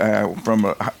do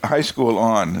from high school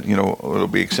on, it'll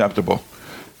be acceptable.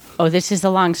 Oh, this is a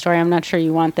long story. I'm not sure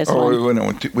you want this one.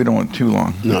 We don't want too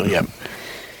long. No, yeah.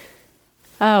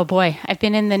 Oh, boy. I've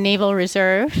been in the Naval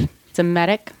Reserve as a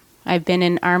medic. I've been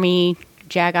an Army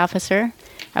JAG officer.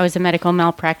 I was a medical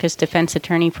malpractice defense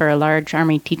attorney for a large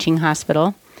Army teaching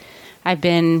hospital. I've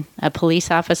been a police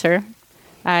officer.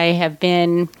 I have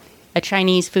been a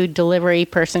Chinese food delivery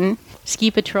person,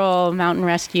 ski patrol, mountain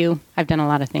rescue. I've done a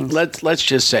lot of things. Let's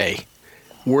just say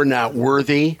we're not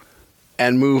worthy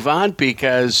and move on,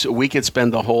 because we could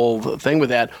spend the whole thing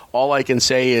with that. All I can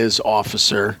say is,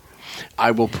 officer,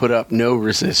 I will put up no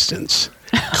resistance.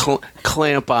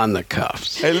 Clamp on the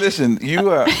cuffs. Hey, listen, you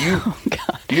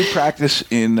practice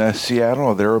in Seattle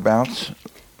or thereabouts?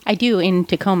 I do, in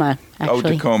Tacoma, actually. Oh,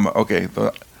 Tacoma. Okay.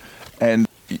 And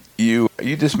you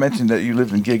just mentioned that you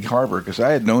lived in Gig Harbor, because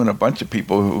I had known a bunch of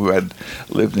people who had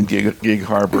lived in Gig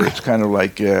Harbor. It's kind of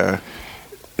like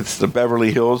it's the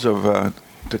Beverly Hills of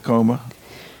Tacoma,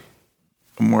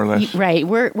 more or less. Right.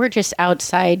 We're just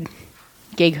outside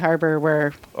Gig Harbor,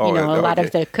 where a lot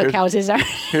of the cookhouses are.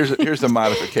 Here's the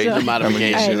modification. The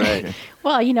modification, right? Okay.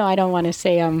 Well, I don't want to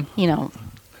say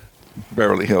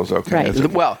Beverly Hills. Okay. Right. That's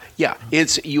okay. Well, yeah,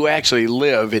 you actually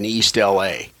live in East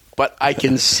L.A., but I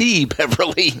can see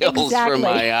Beverly Hills Exactly. from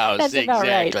my house. That's about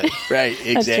right. Right,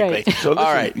 exactly. right. So listen,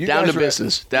 all right, you down guys to were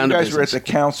business. You guys were at the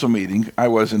council meeting. I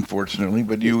wasn't, fortunately,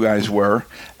 but you guys were.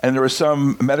 And there were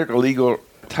some medical legal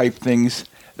type things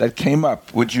that came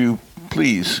up. Would you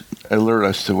please alert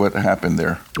us to what happened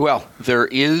there? Well, there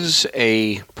is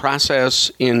a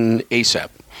process in ASAP,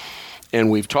 and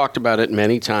we've talked about it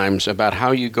many times, about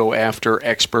how you go after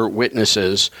expert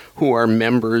witnesses who are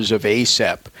members of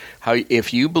ASAP. How,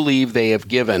 if you believe they have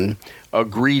given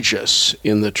egregious,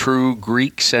 in the true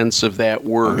Greek sense of that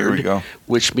word, here we go.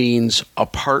 which means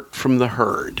apart from the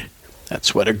herd.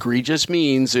 That's what egregious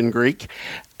means in Greek.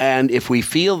 And if we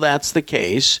feel that's the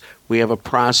case, we have a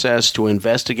process to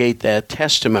investigate that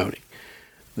testimony.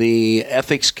 The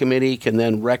ethics committee can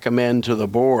then recommend to the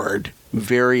board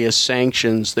various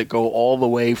sanctions that go all the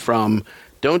way from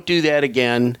don't do that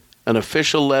again, an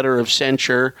official letter of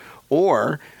censure,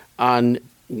 or in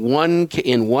one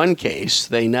case,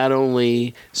 they not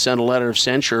only sent a letter of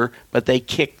censure, but they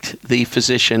kicked the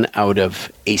physician out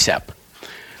of ASAP.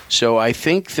 So I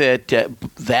think that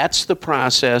that's the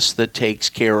process that takes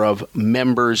care of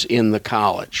members in the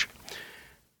college.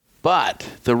 But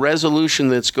the resolution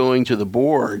that's going to the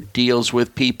board deals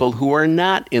with people who are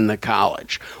not in the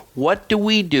college. What do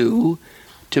we do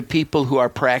to people who are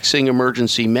practicing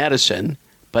emergency medicine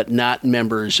but not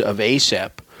members of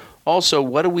ASAP? Also,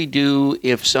 what do we do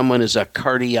if someone is a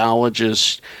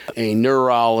cardiologist, a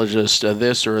neurologist, a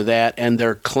this or that, and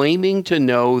they're claiming to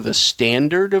know the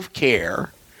standard of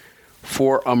care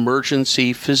for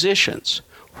emergency physicians?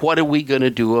 What are we going to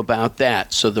do about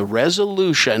that? So the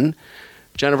resolution,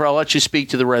 Jennifer, I'll let you speak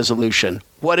to the resolution.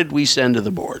 What did we send to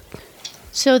the board?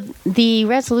 So the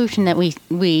resolution that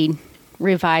we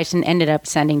revised and ended up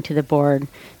sending to the board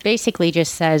basically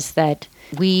just says that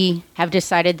we have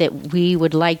decided that we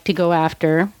would like to go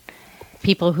after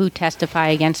people who testify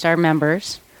against our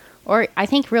members, or I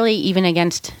think really even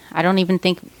against, I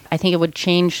think it would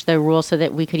change the rule so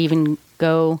that we could even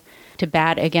go to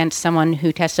bat against someone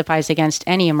who testifies against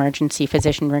any emergency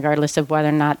physician, regardless of whether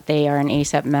or not they are an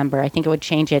ASAP member. I think it would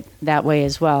change it that way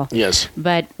as well. Yes.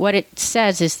 But what it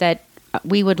says is that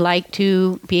we would like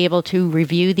to be able to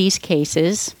review these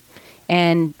cases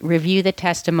and review the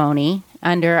testimony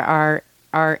under our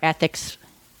ethics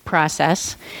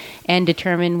process and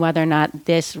determine whether or not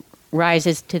this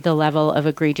rises to the level of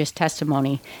egregious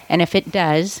testimony. And if it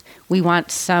does, we want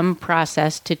some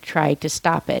process to try to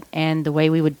stop it. And the way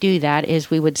we would do that is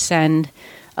we would send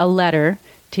a letter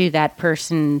to that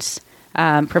person's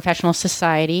professional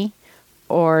society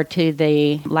or to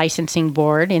the licensing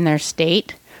board in their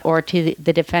state or to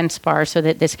the defense bar so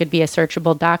that this could be a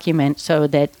searchable document so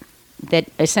that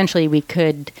essentially we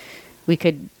could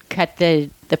cut the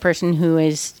person who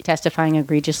is testifying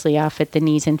egregiously off at the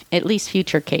knees in at least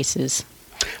future cases.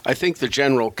 I think the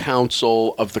general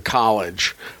counsel of the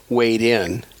college weighed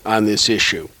in on this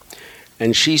issue.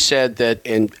 And she said that,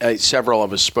 and several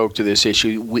of us spoke to this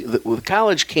issue, the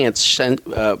college can't send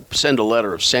a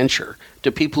letter of censure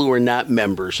to people who are not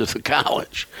members of the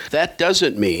college. That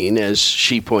doesn't mean, as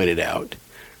she pointed out,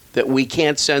 that we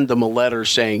can't send them a letter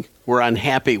saying, we're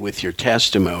unhappy with your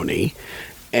testimony,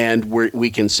 and we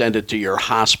can send it to your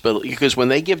hospital. Because when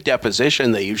they give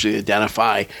deposition, they usually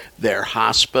identify their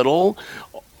hospital,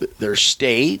 their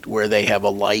state, where they have a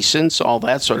license, all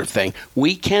that sort of thing.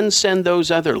 We can send those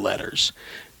other letters.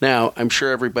 Now, I'm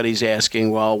sure everybody's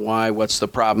asking, well, why? What's the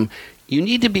problem? You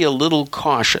need to be a little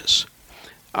cautious.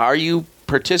 Are you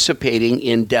participating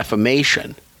in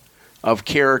defamation of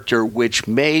character which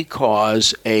may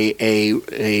cause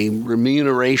a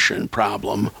remuneration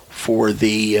problem for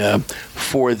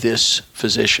this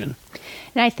physician?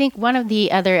 And I think one of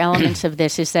the other elements of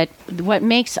this is that what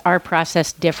makes our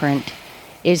process different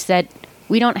is that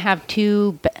we don't have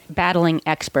two battling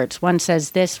experts. One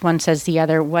says this, one says the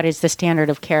other. What is the standard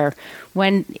of care?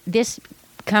 When this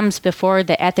comes before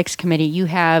the ethics committee, you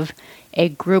have a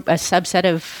subset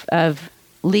of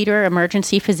leader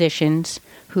emergency physicians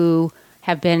who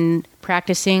have been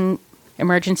practicing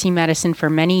emergency medicine for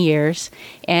many years,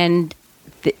 and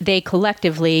they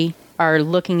collectively are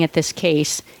looking at this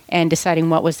case and deciding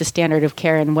what was the standard of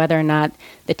care and whether or not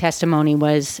the testimony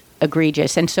was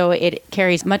egregious. And so it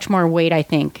carries much more weight, I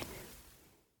think.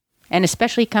 And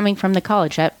especially coming from the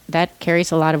college, that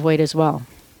carries a lot of weight as well.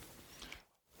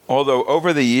 Although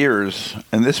over the years,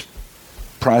 and this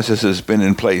process has been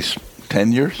in place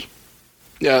 10 years?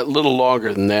 Yeah, a little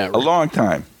longer than that. A long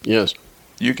time. Yes.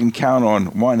 You can count on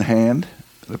one hand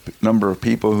the number of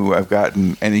people who have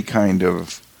gotten any kind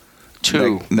of...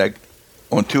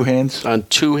 on two hands? On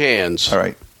two hands. All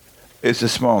right. It's a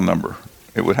small number.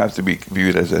 It would have to be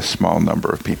viewed as a small number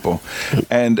of people.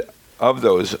 And of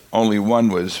those, only one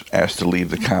was asked to leave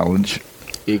the college.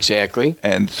 Exactly.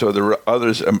 And so there were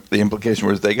others. The implication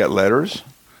was they got letters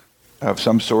of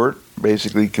some sort,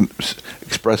 basically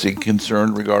expressing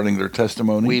concern regarding their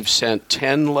testimony. We've sent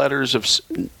 9 letters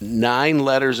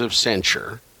of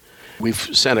censure. We've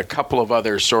sent a couple of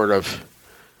other sort of,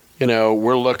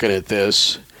 we're looking at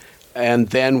this. And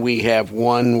then we have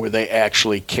one where they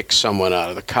actually kick someone out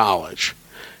of the college.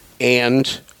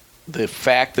 And the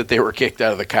fact that they were kicked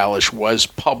out of the college was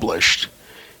published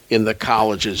in the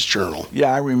college's journal.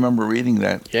 Yeah, I remember reading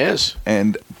that. Yes.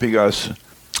 And because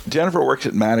Jennifer works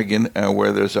at Madigan,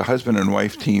 where there's a husband and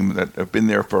wife team that have been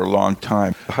there for a long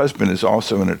time. The husband is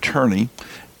also an attorney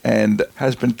and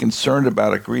has been concerned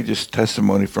about egregious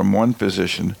testimony from one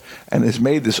physician and has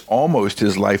made this almost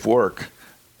his life work,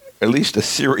 at least a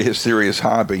serious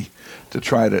hobby, to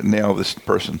try to nail this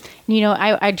person.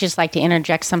 I'd just like to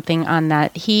interject something on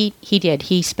that. He did.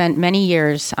 He spent many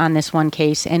years on this one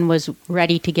case and was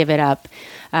ready to give it up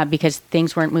because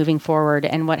things weren't moving forward.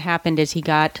 And what happened is he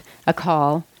got a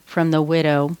call from the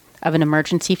widow of an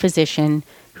emergency physician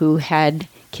who had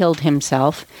killed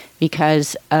himself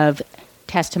because of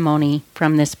testimony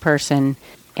from this person,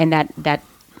 and that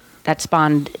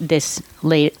spawned this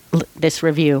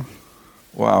review.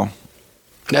 Wow.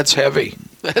 That's heavy.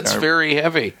 That's very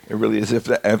heavy. It really is.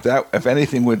 If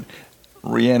anything would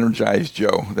re-energize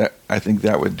Joe, I think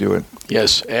that would do it.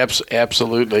 Yes,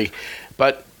 absolutely.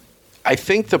 But I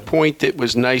think the point that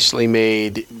was nicely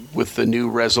made with the new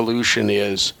resolution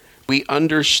is we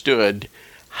understood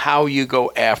how you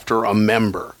go after a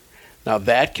member. Now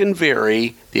that can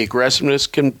vary. The aggressiveness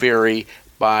can vary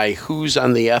by who's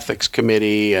on the ethics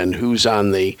committee and who's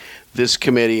on this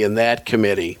committee and that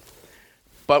committee.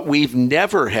 But we've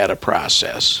never had a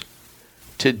process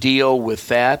to deal with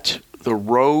the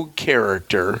rogue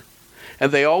character.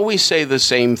 And they always say the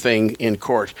same thing in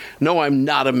court. No, I'm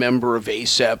not a member of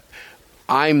ACEP.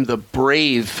 I'm the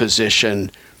brave physician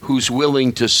who's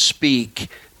willing to speak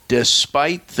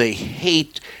despite the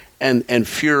hate and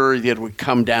fury that would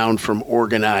come down from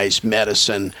organized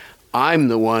medicine. I'm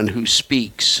the one who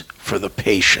speaks for the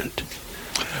patient.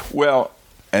 Well,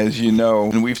 as you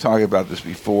know, and we've talked about this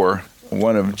before,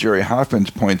 one of Jerry Hoffman's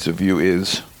points of view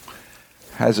is,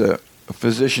 has a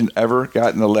physician ever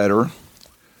gotten a letter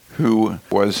who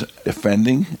was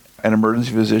defending an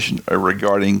emergency physician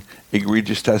regarding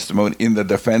egregious testimony in the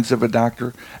defense of a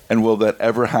doctor? And will that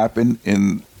ever happen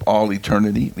in all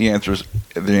eternity? The answer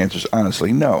is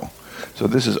honestly no. So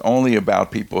this is only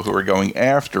about people who are going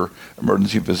after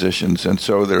emergency physicians. And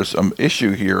so there's some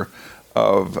issue here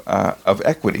of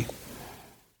equity.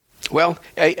 Well,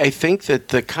 I think that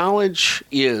the college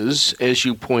is, as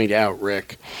you point out,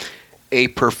 Rick, a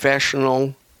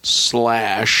professional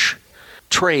 /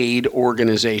 trade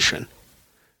organization.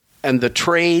 And the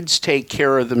trades take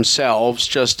care of themselves.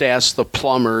 Just ask the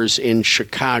plumbers in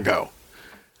Chicago.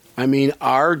 I mean,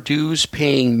 our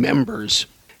dues-paying members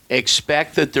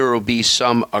expect that there will be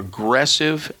some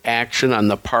aggressive action on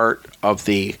the part of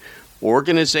the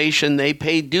organization they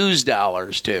pay dues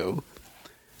dollars to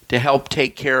help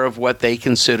take care of what they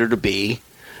consider to be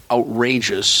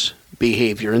outrageous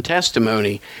behavior and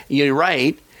testimony. You're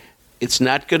right. It's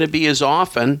not going to be as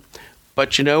often.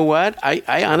 But you know what?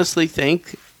 I honestly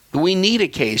think we need a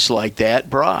case like that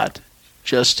brought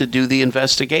just to do the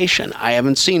investigation. I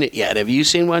haven't seen it yet. Have you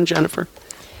seen one, Jennifer?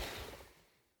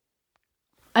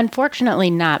 Unfortunately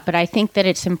not, but I think that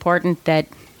it's important that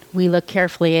we look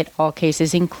carefully at all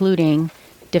cases, including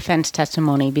defense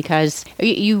testimony, because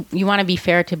you want to be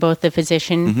fair to both the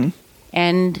physician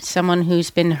and someone who's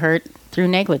been hurt through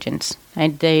negligence.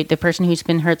 And the person who's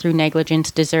been hurt through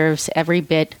negligence deserves every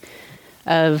bit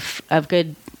of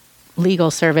good legal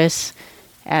service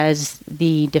as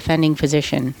the defending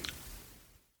physician.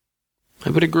 I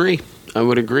would agree.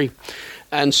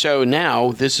 And so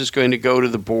now this is going to go to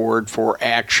the board for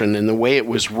action. And the way it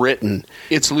was written,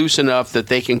 it's loose enough that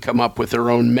they can come up with their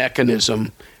own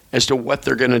mechanism as to what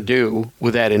they're going to do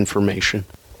with that information.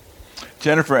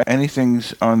 Jennifer,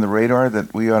 anything's on the radar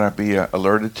that we ought to be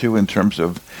alerted to in terms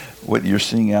of what you're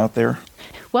seeing out there?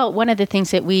 Well, one of the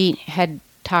things that we had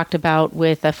talked about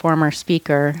with a former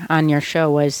speaker on your show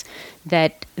was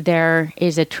that there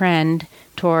is a trend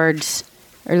towards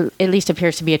or at least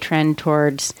appears to be a trend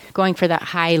towards going for that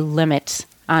high limits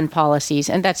on policies.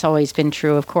 And that's always been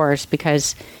true, of course,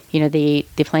 because, the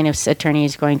plaintiff's attorney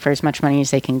is going for as much money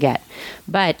as they can get.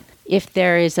 But if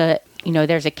there is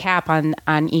there's a cap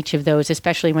on each of those,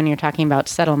 especially when you're talking about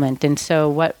settlement. And so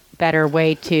what better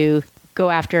way to go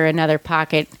after another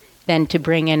pocket than to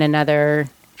bring in another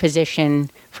physician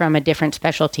from a different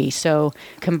specialty? So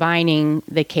combining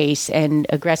the case and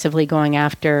aggressively going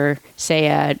after, say,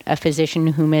 a physician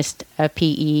who missed a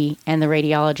PE and the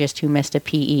radiologist who missed a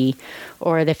PE,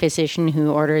 or the physician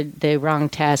who ordered the wrong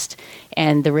test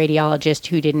and the radiologist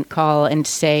who didn't call and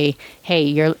say,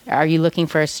 hey, are you looking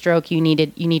for a stroke? You need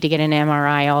to get an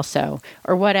MRI also,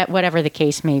 or whatever the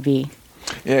case may be.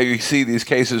 Yeah, you see these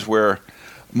cases where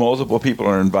multiple people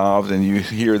are involved, and you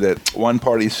hear that one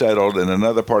party settled and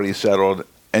another party settled,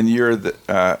 and you're the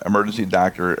emergency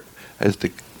doctor has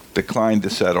declined to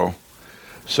settle,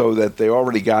 so that they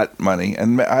already got money.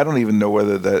 And I don't even know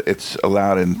whether that it's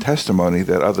allowed in testimony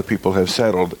that other people have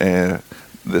settled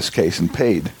this case and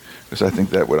paid, because I think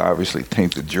that would obviously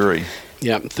taint the jury.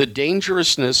 Yeah, the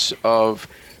dangerousness of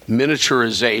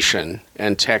miniaturization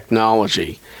and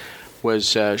technology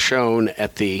was shown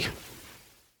at the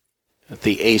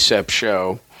ACEP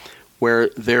show, where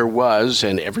there was,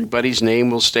 and everybody's name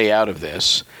will stay out of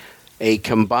this, a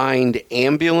combined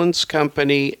ambulance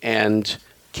company and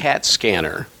CAT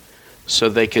scanner, so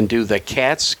they can do the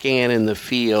CAT scan in the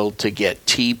field to get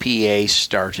TPA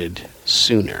started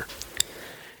sooner.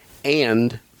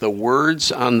 And the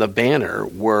words on the banner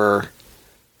were,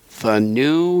 the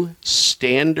new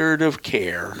standard of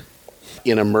care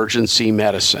in emergency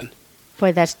medicine.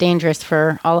 Boy, that's dangerous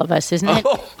for all of us, isn't it?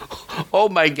 Oh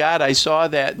my God, I saw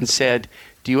that and said,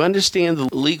 do you understand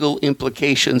the legal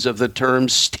implications of the term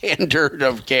standard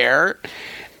of care?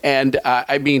 And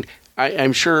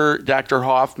I'm sure Dr.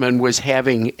 Hoffman was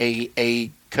having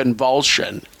a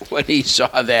convulsion when he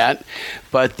saw that.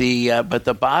 But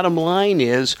the bottom line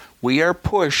is we are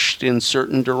pushed in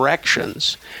certain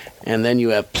directions. And then you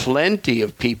have plenty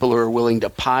of people who are willing to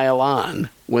pile on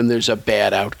when there's a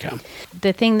bad outcome.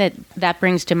 The thing that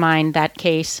brings to mind that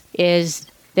case is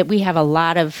that we have a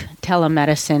lot of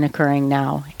telemedicine occurring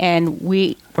now. And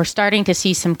we're starting to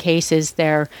see some cases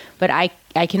there, but I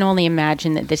can only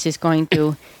imagine that this is going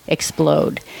to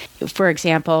explode. For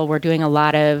example, we're doing a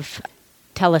lot of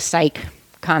telepsych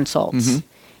consults.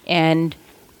 And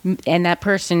that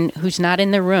person who's not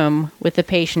in the room with the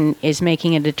patient is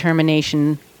making a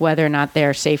determination whether or not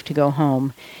they're safe to go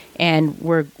home. And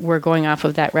we're going off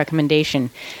of that recommendation.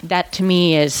 That to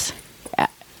me is,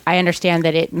 I understand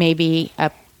that it may be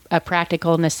a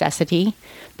practical necessity,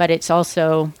 but it's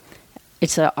also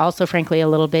frankly a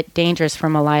little bit dangerous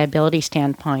from a liability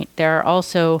standpoint. There are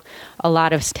also a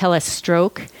lot of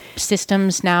telestroke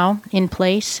systems now in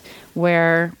place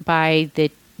whereby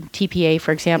the TPA,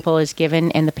 for example, is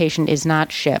given and the patient is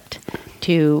not shipped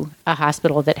to a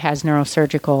hospital that has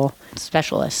neurosurgical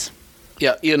specialists.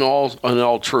 Yeah, in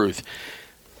all truth,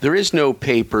 there is no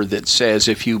paper that says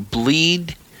if you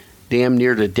bleed damn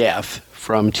near to death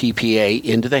from TPA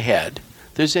into the head,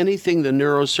 there's anything the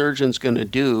neurosurgeon's going to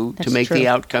do to make the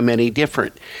outcome any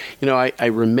different. I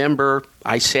remember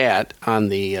I sat on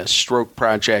the stroke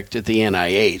project at the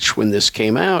NIH when this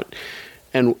came out,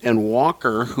 and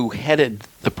Walker, who headed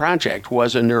the project,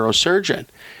 was a neurosurgeon.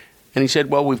 And he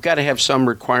said, well, we've got to have some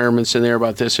requirements in there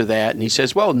about this or that. And he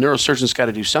says, well, neurosurgeon's got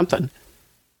to do something.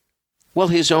 Well,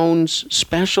 his own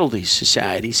specialty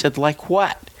society said, like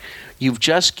what? You've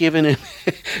just given him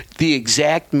the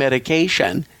exact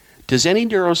medication. Does any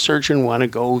neurosurgeon want to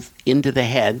go into the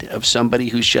head of somebody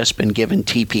who's just been given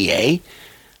TPA?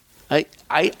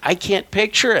 I can't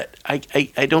picture it.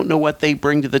 I don't know what they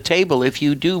bring to the table. If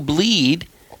you do bleed,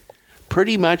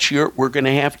 pretty much we're going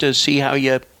to have to see how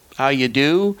you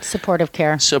do. Supportive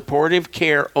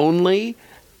care only,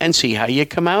 and see how you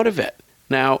come out of it.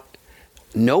 Now,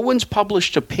 no one's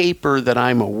published a paper that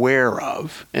I'm aware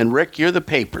of, and Rick, you're the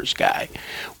papers guy,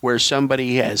 where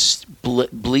somebody has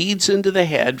bleeds into the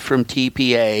head from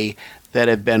TPA that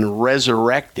have been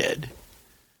resurrected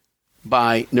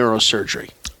by neurosurgery.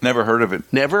 Never heard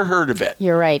of it.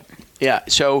 You're right. Yeah,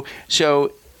 so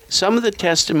some of the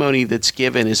testimony that's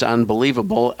given is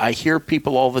unbelievable. I hear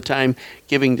people all the time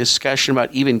giving discussion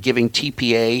about even giving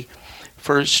TPA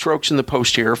for strokes in the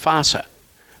posterior fossa.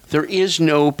 There is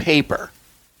no paper.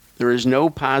 There is no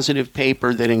positive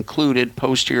paper that included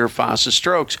posterior fossa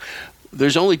strokes.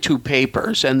 There's only 2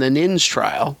 papers, and the NINS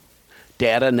trial,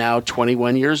 data now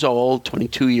 21 years old,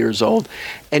 22 years old,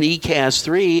 and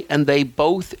ECAS-3, and they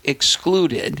both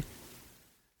excluded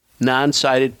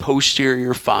non-sighted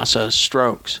posterior fossa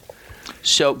strokes.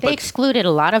 They excluded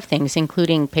a lot of things,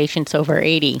 including patients over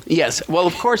 80. Yes. Well,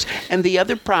 of course. And the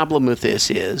other problem with this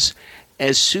is,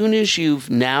 as soon as you've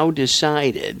now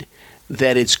decided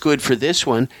that it's good for this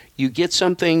one, you get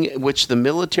something which the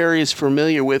military is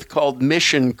familiar with called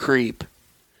mission creep.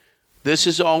 This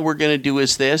is all we're going to do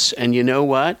is this. And you know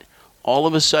what? All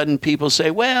of a sudden people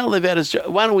say, well,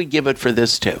 why don't we give it for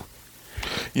this too?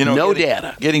 No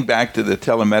data. Getting back to the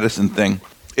telemedicine thing,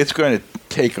 it's going to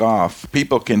take off.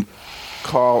 People can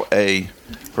call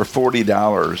for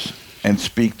 $40 and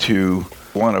speak to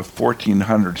one of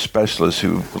 1,400 specialists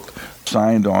who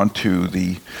signed on to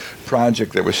the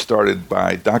project that was started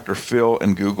by Dr. Phil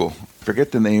and Google.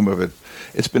 Forget the name of it.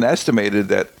 It's been estimated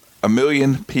that 1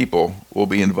 million people will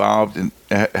be involved in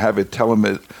have a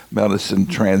telemedicine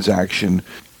transaction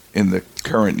in the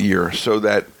current year, so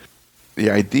that the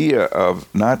idea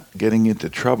of not getting into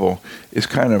trouble is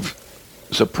kind of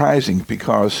surprising,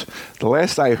 because the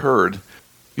last I heard,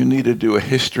 you need to do a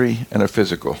history and a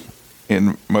physical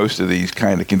in most of these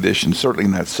kind of conditions. Certainly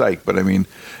not psych, but I mean,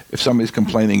 if somebody's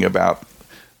complaining about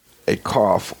a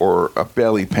cough or a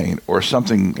belly pain or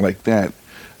something like that,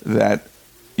 that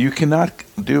you cannot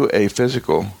do a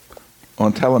physical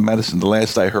on telemedicine, the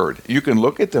last I heard. You can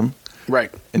look at them,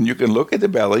 right, and you can look at the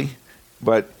belly,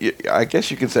 but I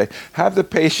guess you could say, have the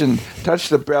patient touch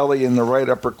the belly in the right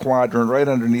upper quadrant, right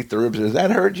underneath the ribs. Does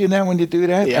that hurt you now when you do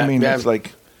that? Yeah, I mean, it's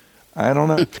like, I don't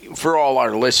know. For all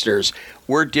our listeners,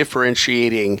 we're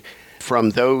differentiating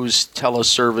from those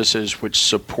teleservices which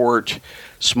support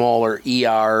smaller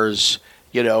ERs,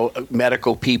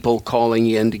 medical people calling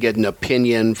in to get an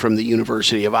opinion from the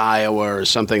University of Iowa or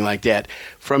something like that,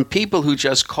 from people who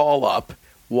just call up,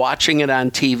 watching it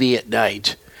on TV at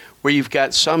night, where you've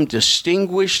got some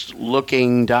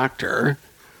distinguished-looking doctor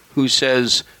who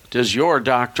says, does your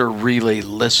doctor really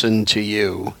listen to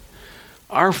you?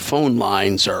 Our phone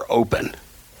lines are open.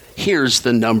 Here's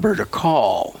the number to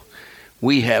call.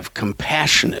 We have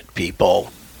compassionate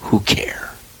people who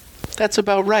care. That's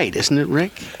about right, isn't it,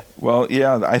 Rick? Well,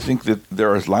 yeah, I think that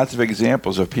there are lots of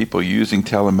examples of people using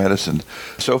telemedicine.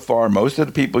 So far, most of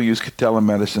the people use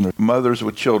telemedicine are mothers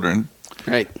with children.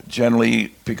 Right.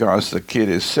 Generally because the kid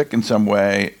is sick in some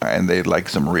way and they'd like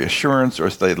some reassurance or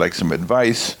they'd like some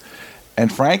advice.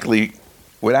 And frankly,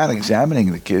 without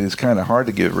examining the kid, it's kind of hard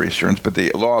to give reassurance. But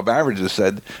the law of averages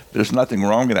said there's nothing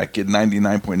wrong with that kid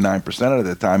 99.9% of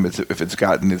the time if it's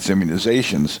gotten its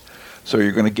immunizations. So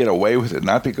you're going to get away with it,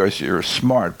 not because you're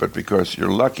smart, but because you're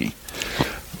lucky.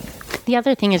 The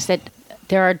other thing is that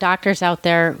there are doctors out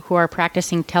there who are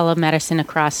practicing telemedicine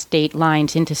across state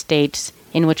lines into states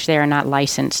in which they are not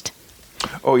licensed.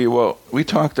 Oh, yeah. Well, we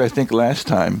talked, I think, last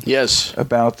time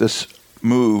about this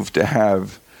move to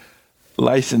have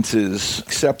licenses,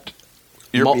 except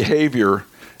your behavior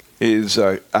is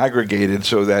aggregated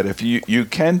so that if you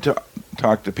can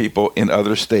talk to people in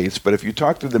other states, but if you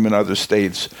talk to them in other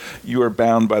states, you are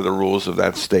bound by the rules of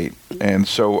that state. And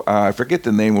so I forget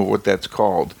the name of what that's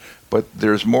called, but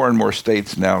there's more and more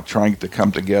states now trying to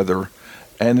come together,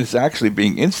 and it's actually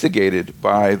being instigated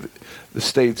by the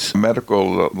state's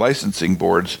medical licensing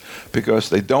boards because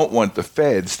they don't want the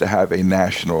feds to have a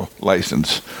national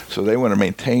license. So they want to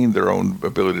maintain their own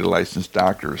ability to license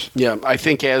doctors. Yeah, I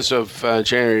think as of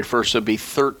January 1st, there'll be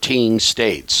 13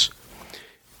 states,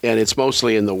 and it's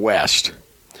mostly in the West,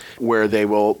 where they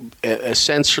will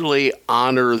essentially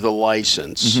honor the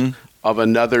license of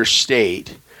another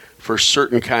state for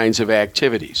certain kinds of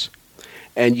activities.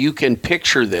 And you can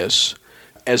picture this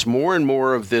as more and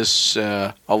more of this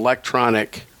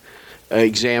electronic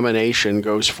examination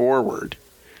goes forward.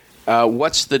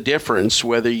 What's the difference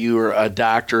whether you're a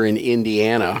doctor in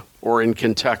Indiana or in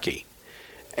Kentucky?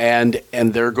 And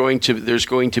there's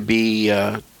going to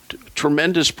be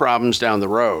tremendous problems down the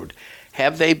road.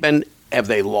 Have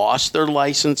they lost their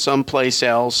license someplace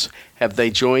else? Have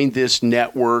they joined this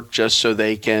network just so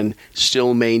they can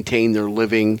still maintain their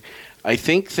living? I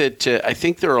think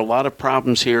there are a lot of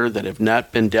problems here that have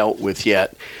not been dealt with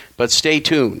yet, but stay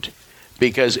tuned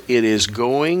because it is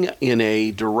going in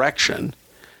a direction.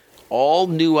 All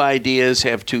new ideas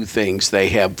have two things. They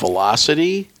have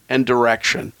velocity and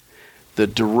direction. The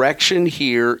direction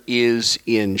here is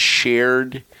in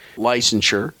shared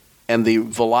licensure, and the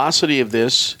velocity of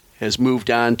this has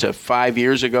moved on to 5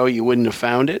 years ago. You wouldn't have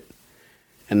found it,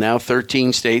 and now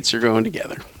 13 states are going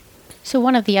together. So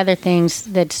one of the other things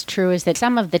that's true is that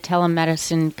some of the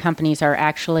telemedicine companies are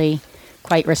actually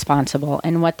quite responsible.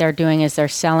 And what they're doing is they're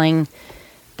selling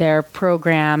their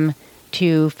program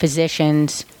to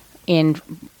physicians in,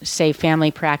 say, family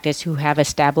practice who have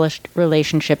established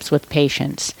relationships with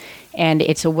patients. And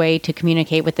it's a way to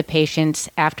communicate with the patients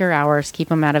after hours, keep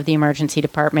them out of the emergency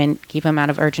department, keep them out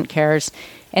of urgent cares.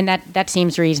 And that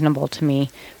seems reasonable to me.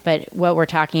 But what we're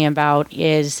talking about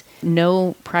is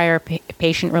no prior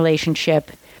patient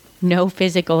relationship, no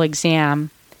physical exam,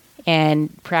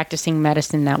 and practicing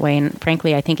medicine that way. And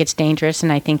frankly, I think it's dangerous,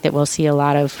 and I think that we'll see a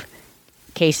lot of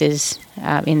cases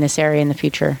in this area in the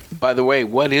future. By the way,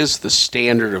 what is the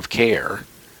standard of care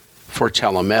for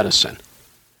telemedicine?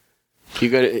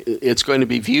 It's going to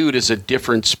be viewed as a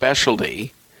different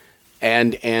specialty,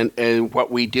 and what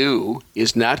we do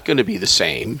is not going to be the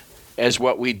same as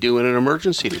what we do in an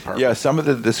emergency department. Yeah, some of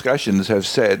the discussions have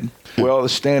said, well, the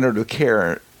standard of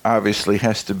care obviously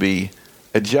has to be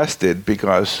adjusted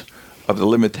because of the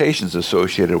limitations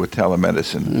associated with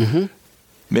telemedicine. Mm-hmm.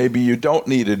 Maybe you don't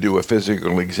need to do a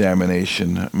physical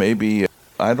examination. Maybe,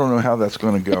 I don't know how that's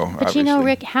going to go. But you know,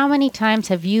 Rick, how many times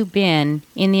have you been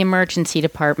in the emergency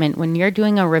department when you're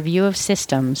doing a review of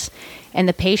systems and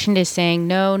the patient is saying,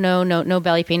 no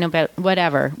belly pain,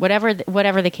 whatever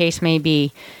the case may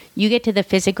be. You get to the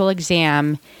physical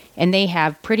exam and they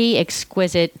have pretty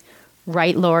exquisite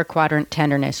right lower quadrant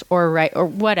tenderness or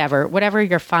whatever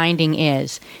your finding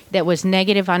is that was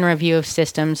negative on review of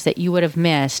systems that you would have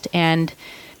missed. And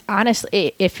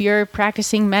honestly, if you're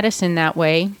practicing medicine that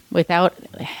way without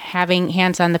having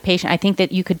hands on the patient, I think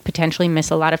that you could potentially miss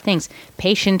a lot of things.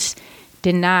 Patients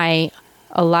deny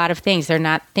a lot of things. They're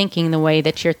not thinking the way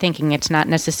that you're thinking. It's not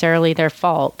necessarily their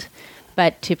fault.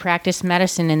 But to practice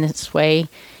medicine in this way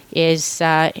is,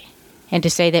 and to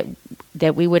say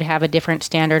that we would have a different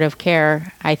standard of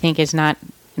care, I think is not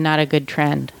a good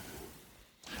trend.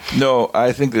 No,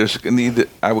 I think there's a need.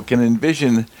 I can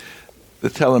envision the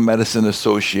Telemedicine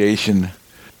Association,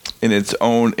 in its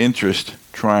own interest,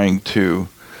 trying to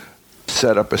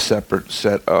set up a separate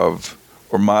set of,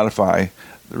 or modify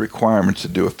the requirements to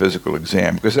do a physical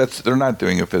exam, because they're not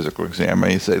doing a physical exam.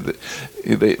 I say that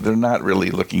they're not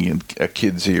really looking in a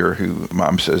kid's ear who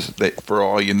mom says, for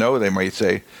all you know, they might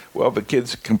say, well, if a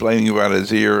kid's complaining about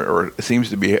his ear or seems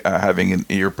to be having an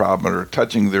ear problem or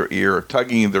touching their ear or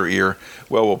tugging their ear,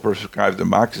 well, we'll prescribe the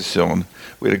amoxicillin.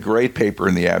 We had a great paper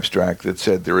in the abstract that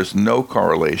said there is no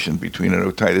correlation between an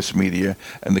otitis media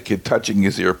and the kid touching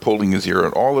his ear, pulling his ear,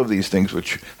 and all of these things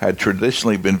which had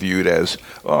traditionally been viewed as,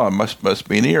 oh, it must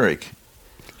be an earache.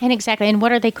 And exactly. And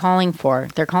what are they calling for?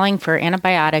 They're calling for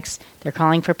antibiotics. They're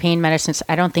calling for pain medicines.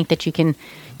 I don't think that you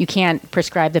can't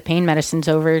prescribe the pain medicines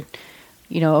over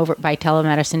by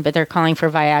telemedicine, but they're calling for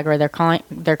Viagra.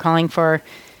 They're calling for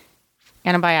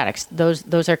antibiotics.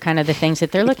 Those are kind of the things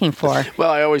that they're looking for.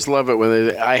 Well, I always love it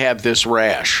when I have this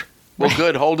rash. Well,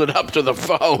 good. Hold it up to the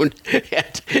phone,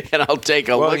 and I'll take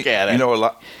a look at it. You know,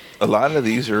 a lot of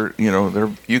these are,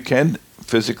 you can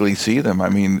physically see them. I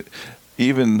mean,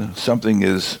 even something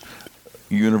as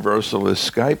universal as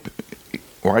Skype,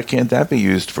 why can't that be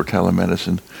used for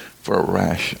telemedicine for a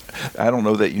rash? I don't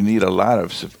know that you need a lot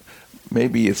of,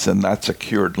 maybe it's a not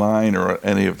secured line or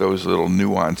any of those little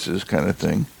nuances kind of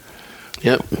thing.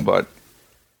 Yep. But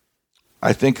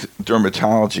I think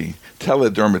teledermatology,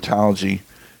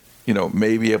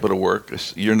 may be able to work.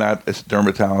 You're not a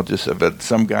dermatologist, but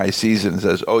some guy sees it and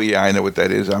says, oh yeah, I know what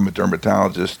that is. I'm a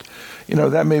dermatologist.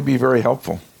 That may be very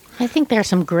helpful. I think there are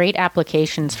some great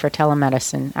applications for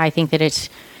telemedicine. I think that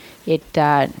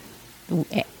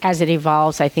as it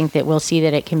evolves, I think that we'll see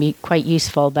that it can be quite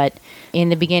useful. But in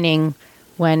the beginning,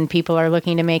 when people are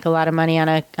looking to make a lot of money on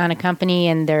a company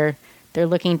and they're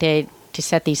looking to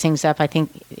set these things up, I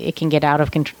think it can get out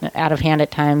of hand at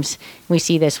times. We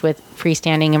see this with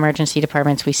freestanding emergency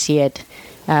departments. We see it.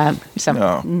 No,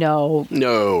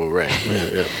 right.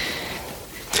 Yeah.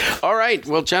 All right.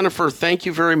 Well, Jennifer, thank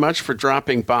you very much for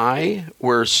dropping by.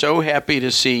 We're so happy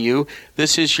to see you.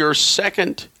 This is your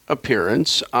second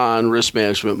appearance on Risk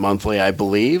Management Monthly, I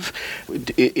believe.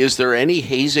 Is there any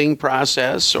hazing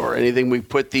process or anything we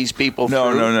put these people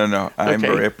through? No. I'm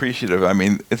very appreciative. I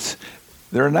mean,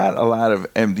 there are not a lot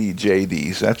of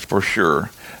MD-JDs, that's for sure,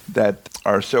 that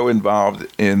are so involved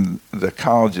in the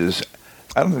colleges.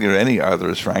 I don't think there are any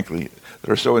others, frankly, that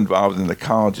are so involved in the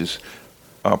colleges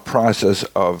process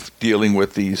of dealing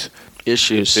with these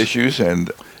issues,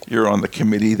 and you're on the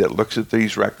committee that looks at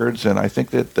these records, and I think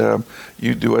that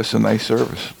you do us a nice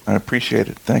service. I appreciate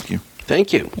it. Thank you.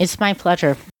 Thank you. It's my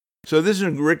pleasure. So this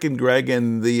is Rick and Greg,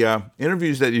 and the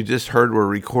interviews that you just heard were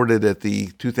recorded at the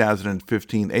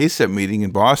 2015 ACEP meeting in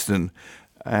Boston,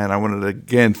 and I wanted to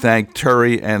again thank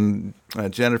Terry and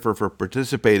Jennifer for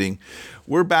participating.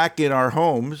 We're back in our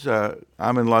homes.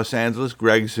 I'm in Los Angeles.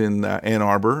 Greg's in Ann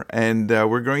Arbor. And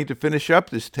we're going to finish up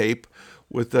this tape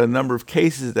with a number of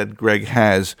cases that Greg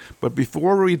has. But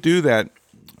before we do that,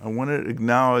 I want to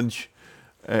acknowledge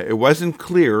it wasn't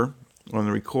clear on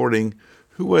the recording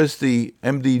who was the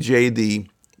MDJD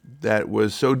that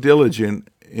was so diligent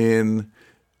in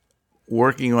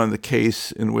working on the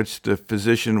case in which the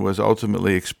physician was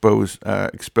ultimately expelled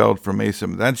from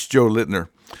ASIM. That's Joe Littner.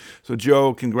 So,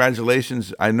 Joe,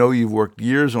 congratulations. I know you've worked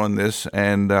years on this,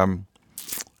 and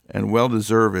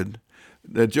well-deserved.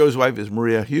 Joe's wife is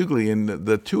Maria Hughley, and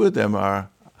the two of them are,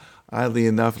 oddly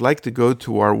enough, like to go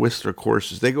to our Whistler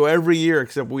courses. They go every year,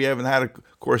 except we haven't had a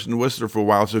course in Whistler for a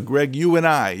while. So, Greg, you and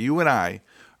I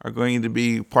are going to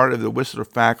be part of the Whistler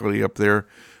faculty up there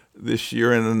this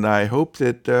year, and I hope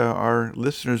that our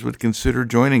listeners would consider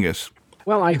joining us.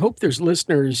 Well, I hope there's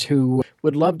listeners who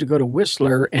would love to go to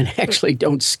Whistler and actually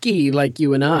don't ski like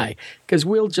you and I, because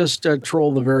we'll just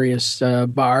troll the various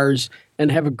bars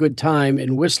and have a good time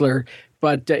in Whistler.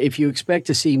 But if you expect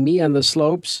to see me on the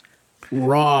slopes,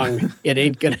 wrong. It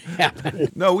ain't going to happen.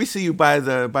 No, we see you by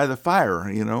the fire,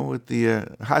 with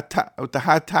the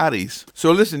hot toddies.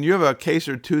 So listen, you have a case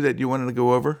or two that you wanted to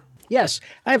go over? Yes,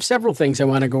 I have several things I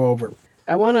want to go over.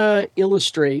 I want to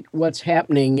illustrate what's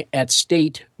happening at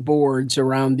state boards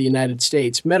around the United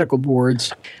States, medical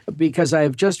boards, because I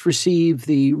have just received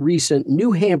the recent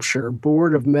New Hampshire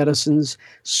Board of Medicine's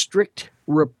strict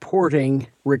reporting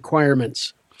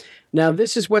requirements. Now,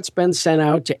 this is what's been sent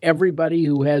out to everybody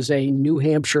who has a New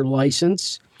Hampshire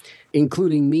license,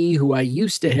 including me, who I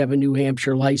used to have a New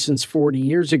Hampshire license 40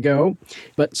 years ago,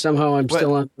 but somehow I'm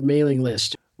still on the mailing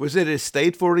list. Was it a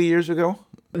state 40 years ago?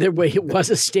 It was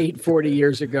a state 40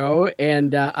 years ago,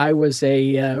 and I was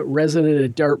a resident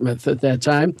at Dartmouth at that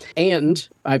time, and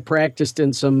I practiced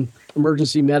in some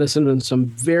emergency medicine in some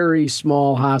very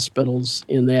small hospitals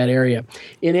in that area.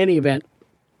 In any event,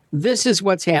 this is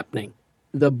what's happening.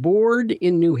 The board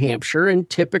in New Hampshire, and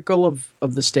typical of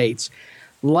the states,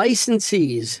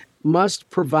 licensees must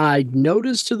provide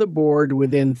notice to the board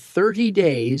within 30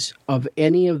 days of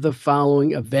any of the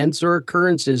following events or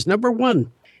occurrences. Number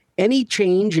one, any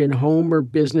change in home or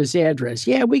business address.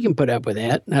 Yeah, we can put up with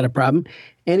that. Not a problem.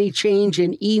 Any change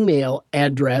in email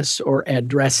address or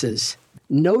addresses.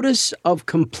 Notice of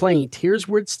complaint. Here's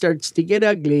where it starts to get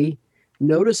ugly.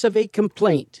 Notice of a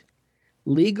complaint.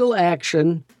 Legal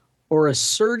action or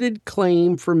asserted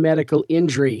claim for medical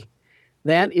injury.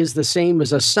 That is the same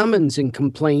as a summons and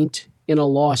complaint in a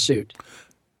lawsuit.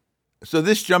 So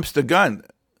this jumps the gun.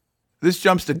 This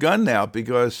jumps the gun now,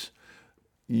 because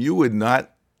you would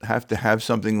not have to have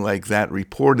something like that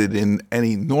reported in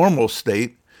any normal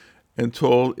state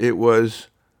until it was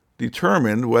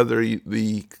determined whether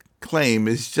the claim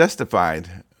is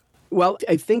justified. Well,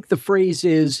 I think the phrase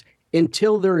is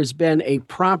until there has been a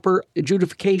proper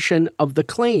adjudication of the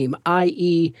claim,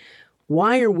 i.e.,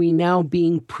 why are we now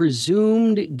being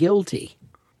presumed guilty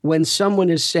when someone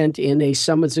is sent in a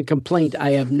summons and complaint?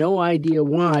 I have no idea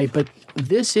why, but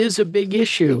this is a big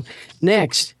issue.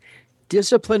 Next,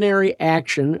 disciplinary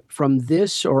action from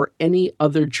this or any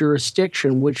other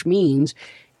jurisdiction, which means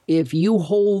if you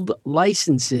hold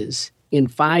licenses in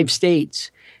 5 states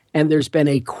and there's been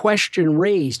a question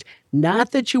raised,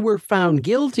 not that you were found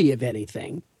guilty of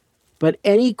anything, but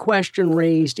any question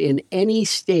raised in any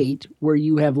state where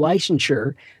you have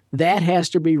licensure, that has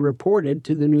to be reported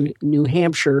to the New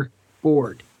Hampshire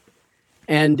board.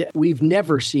 And we've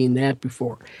never seen that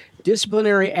before.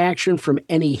 Disciplinary action from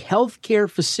any healthcare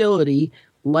facility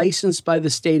licensed by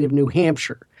the state of New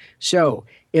Hampshire. So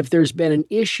if there's been an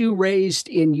issue raised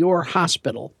in your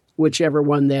hospital, whichever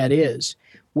one that is,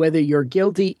 whether you're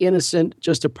guilty, innocent,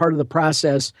 just a part of the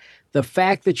process, the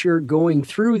fact that you're going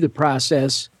through the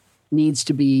process needs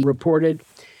to be reported.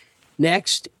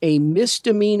 Next, a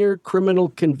misdemeanor criminal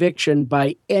conviction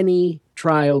by any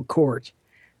trial court.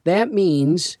 That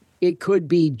means it could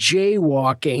be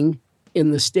jaywalking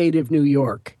in the state of New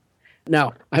York.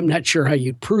 Now, I'm not sure how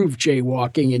you'd prove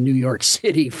jaywalking in New York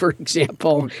City, for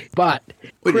example, but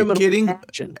criminal kidding?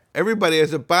 action. Everybody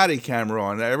has a body camera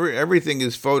on. Everything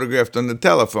is photographed on the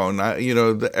telephone.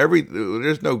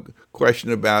 There's no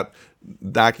question about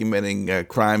documenting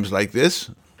crimes like this.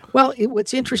 Well,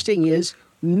 what's interesting is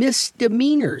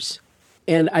misdemeanors.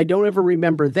 And I don't ever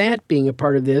remember that being a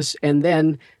part of this. And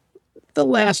then the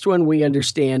last one we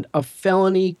understand, a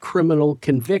felony criminal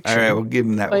conviction. All right, we'll give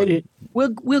him that one.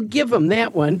 We'll give him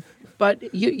that one.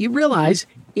 But you realize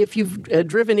if you've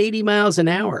driven 80 miles an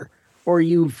hour or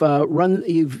you've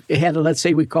had, let's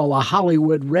say we call a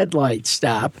Hollywood red light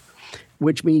stop,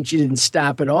 which means you didn't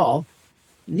stop at all,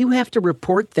 you have to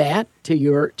report that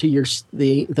to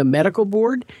the medical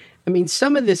board. I mean,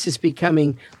 some of this is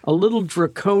becoming a little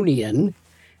draconian,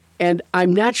 and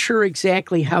I'm not sure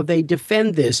exactly how they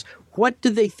defend this. What do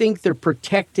they think they're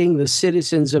protecting the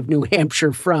citizens of New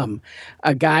Hampshire from?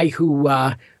 A guy who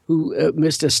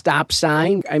missed a stop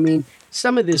sign? I mean,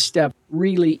 some of this stuff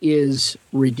really is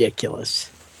ridiculous.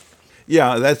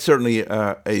 Yeah, that's certainly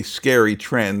a scary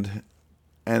trend,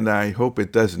 and I hope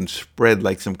it doesn't spread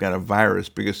like some kind of virus,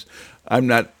 because I've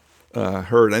not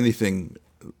heard anything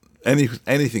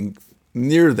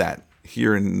near that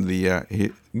here in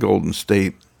the Golden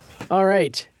State. All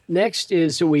right. Next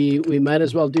is we might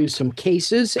as well do some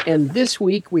cases. And this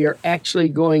week we are actually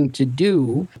going to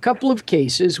do a couple of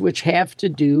cases which have to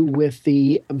do with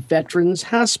the Veterans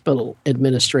Hospital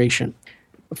Administration.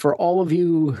 For all of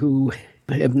you who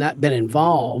have not been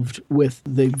involved with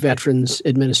the Veterans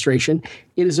Administration,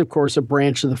 it is, of course, a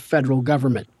branch of the federal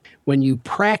government. When you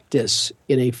practice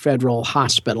in a federal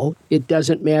hospital, it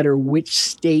doesn't matter which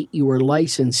state you are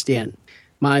licensed in.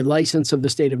 My license of the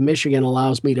state of Michigan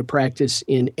allows me to practice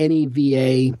in any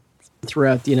VA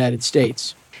throughout the United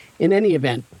States. In any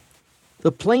event,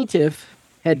 the plaintiff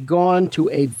had gone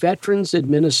to a Veterans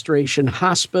Administration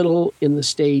hospital in the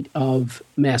state of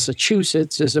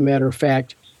Massachusetts, as a matter of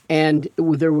fact, and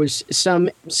there was some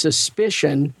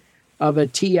suspicion of a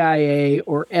TIA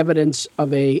or evidence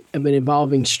of an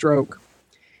involving stroke.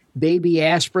 Baby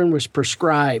aspirin was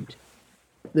prescribed.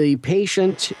 The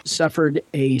patient suffered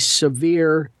a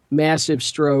severe, massive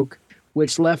stroke,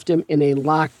 which left him in a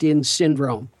locked-in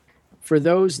syndrome. For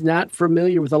those not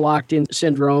familiar with a locked-in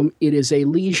syndrome, it is a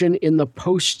lesion in the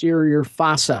posterior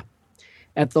fossa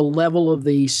at the level of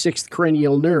the sixth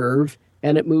cranial nerve,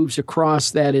 and it moves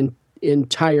across that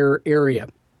entire area.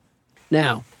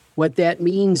 Now, what that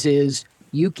means is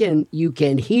you can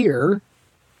hear,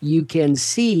 you can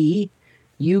see,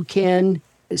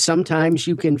 sometimes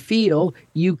you can feel,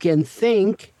 you can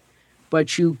think,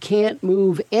 but you can't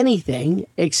move anything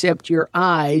except your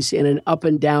eyes in an up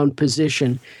and down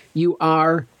position. You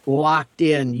are locked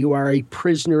in. You are a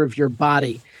prisoner of your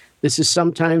body. This is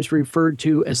sometimes referred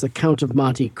to as the Count of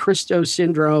Monte Cristo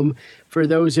syndrome. For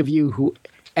those of you who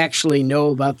actually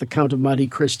know about the Count of Monte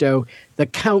Cristo, the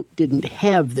Count didn't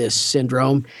have this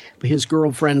syndrome. His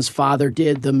girlfriend's father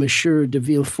did, the Monsieur de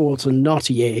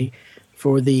Villefort-Nautier,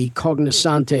 for the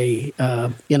cognoscente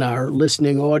in our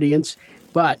listening audience.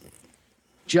 But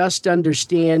just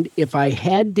understand, if I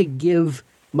had to give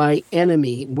my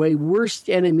enemy, my worst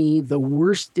enemy, the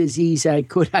worst disease I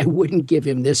could, I wouldn't give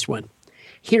him this one.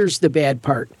 Here's the bad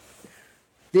part.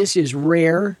 This is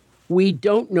rare. We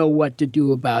don't know what to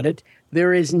do about it.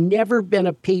 There has never been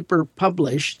a paper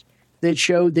published that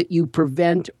showed that you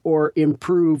prevent or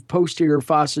improve posterior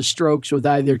fossa strokes with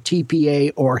either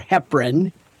TPA or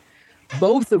heparin,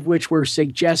 both of which were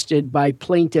suggested by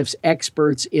plaintiffs'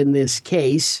 experts in this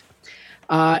case.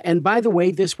 And by the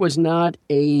way, this was not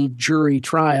a jury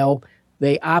trial.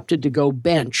 They opted to go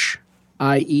bench,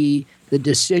 i.e., the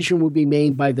decision would be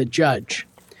made by the judge.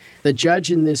 The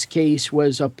judge in this case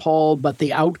was appalled, but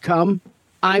the outcome,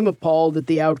 I'm appalled at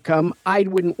the outcome. I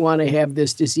wouldn't want to have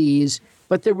this disease,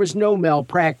 but there was no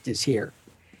malpractice here.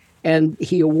 And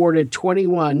he awarded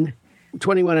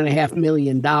 $21.5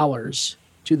 million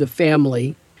to the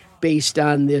family based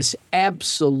on this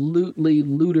absolutely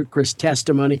ludicrous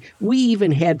testimony. We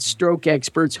even had stroke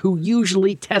experts who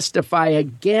usually testify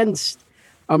against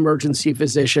emergency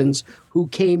physicians who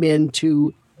came in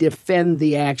to defend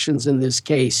the actions in this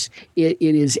case. It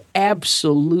is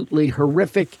absolutely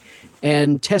horrific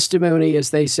and testimony,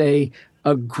 as they say,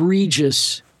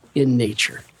 egregious in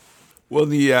nature. Well,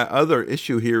 the other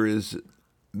issue here is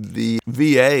the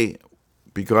VA,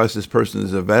 because this person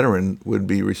is a veteran, would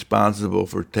be responsible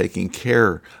for taking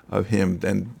care of him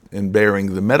and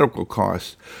bearing the medical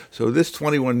costs. So this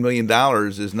 $21 million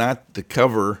is not to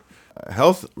cover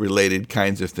health-related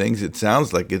kinds of things. It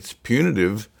sounds like it's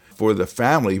punitive for the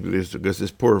family because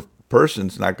this poor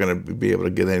person's not going to be able to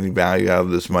get any value out of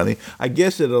this money. I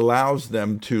guess it allows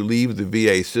them to leave the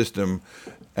VA system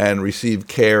and receive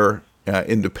care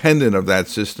independent of that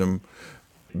system.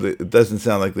 It doesn't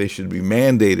sound like they should be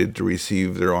mandated to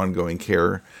receive their ongoing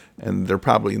care, and they're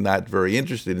probably not very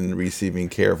interested in receiving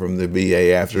care from the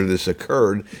VA after this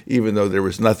occurred, even though there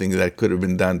was nothing that could have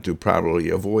been done to probably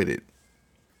avoid it.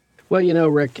 Well, you know,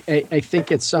 Rick, I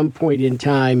think at some point in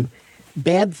time,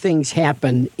 bad things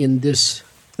happen in this,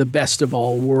 the best of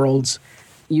all worlds.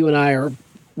 You and I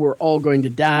we're all going to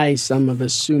die, some of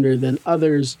us sooner than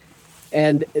others.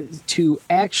 And to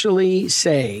actually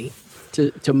say,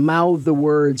 to mouth the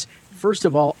words, first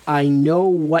of all, I know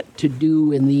what to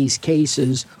do in these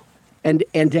cases, and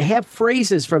to have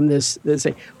phrases from this that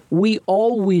say, we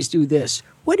always do this.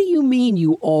 What do you mean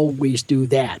you always do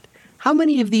that? How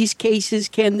many of these cases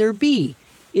can there be?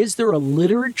 Is there a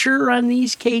literature on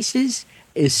these cases?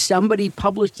 Is somebody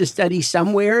published a study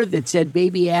somewhere that said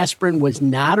baby aspirin was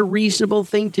not a reasonable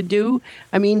thing to do?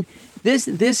 I mean,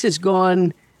 this has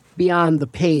gone beyond the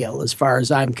pale as far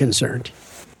as I'm concerned.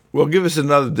 Well, give us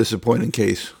another disappointing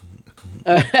case.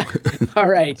 All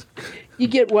right. You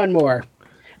get one more.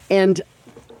 And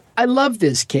I love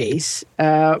this case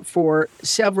for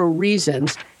several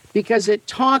reasons, because it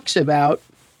talks about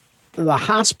the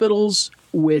hospitals,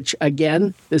 which,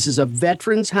 again, this is a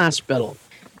veterans hospital.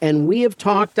 And we have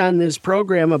talked on this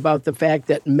program about the fact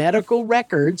that medical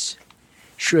records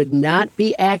should not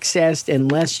be accessed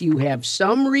unless you have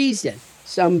some reason,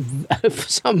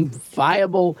 some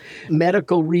viable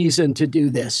medical reason to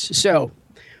do this. So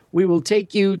we will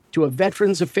take you to a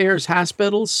Veterans Affairs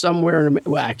hospital somewhere,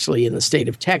 actually in the state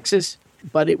of Texas,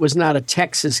 but it was not a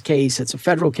Texas case. It's a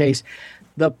federal case.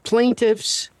 The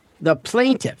plaintiff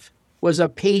was a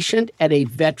patient at a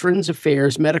Veterans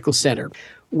Affairs medical center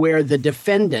where the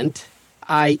defendant,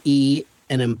 i.e.,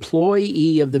 an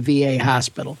employee of the VA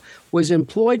hospital, was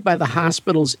employed by the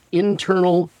hospital's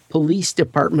internal police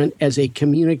department as a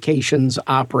communications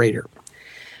operator.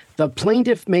 The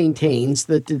plaintiff maintains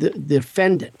that the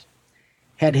defendant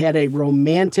had a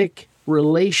romantic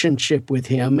relationship with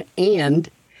him and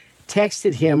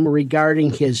texted him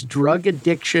regarding his drug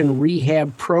addiction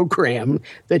rehab program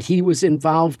that he was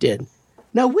involved in.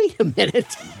 Now, wait a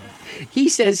minute. He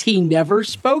says he never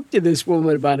spoke to this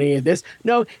woman about any of this.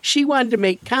 No, she wanted to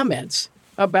make comments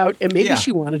about, and maybe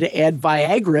she wanted to add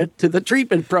Viagra to the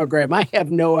treatment program. I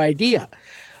have no idea.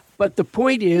 But the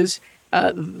point is,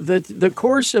 the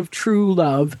course of true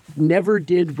love never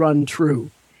did run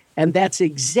true. And that's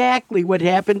exactly what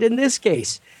happened in this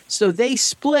case. So they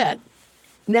split.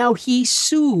 Now he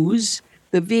sues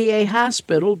the VA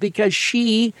hospital because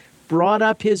she brought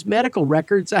up his medical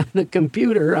records on the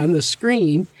computer, on the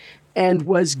screen, and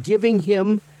was giving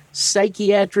him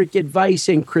psychiatric advice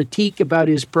and critique about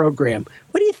his program.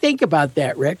 What do you think about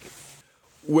that, Rick?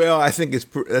 Well, I think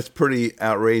that's pretty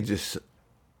outrageous.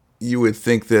 You would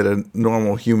think that a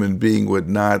normal human being would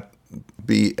not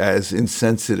be as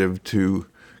insensitive to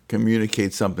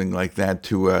communicate something like that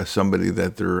to somebody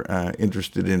that they're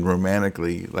interested in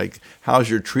romantically. Like, how's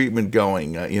your treatment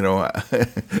going? Are you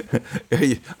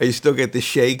still get the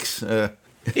shakes?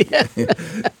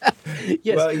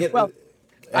 Yes. Well,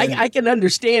 I can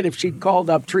understand if she'd called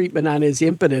up treatment on his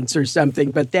impotence or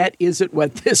something, but that isn't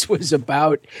what this was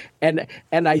about. And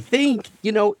I think,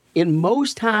 in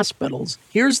most hospitals,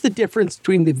 here's the difference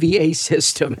between the VA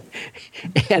system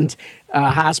and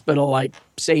a hospital like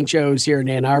St. Joe's here in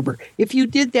Ann Arbor. If you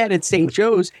did that at St.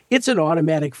 Joe's, it's an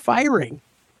automatic firing.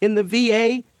 In the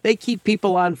VA, they keep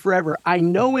people on forever. I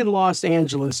know in Los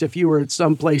Angeles, if you were at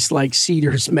some place like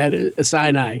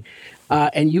Cedars-Sinai,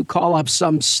 and you call up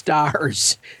some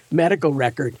star's medical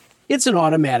record, it's an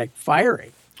automatic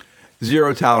firing.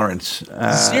 Zero tolerance.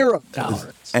 Zero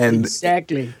tolerance. And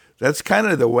exactly. That's kind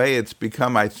of the way it's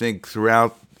become, I think,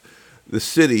 throughout the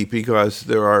city, because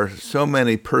there are so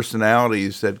many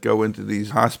personalities that go into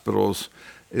these hospitals,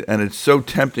 and it's so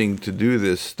tempting to do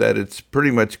this that it's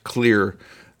pretty much clear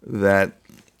that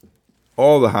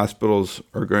all the hospitals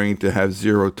are going to have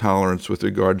zero tolerance with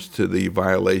regards to the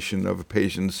violation of a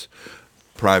patient's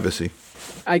privacy.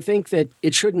 I think that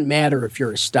it shouldn't matter if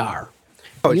you're a star.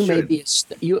 Oh, you may be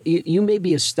you may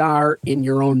be a star in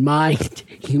your own mind.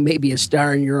 You may be a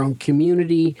star in your own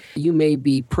community. You may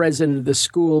be president of the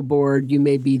school board. You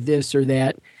may be this or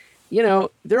that.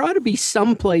 There ought to be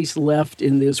some place left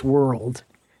in this world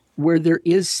where there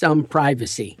is some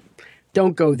privacy.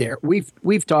 Don't go there.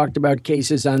 We've talked about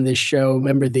cases on this show.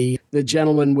 Remember the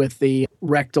gentleman with the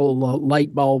rectal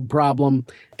light bulb problem,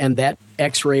 and that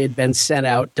X-ray had been sent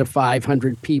out to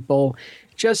 500 people.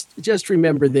 Just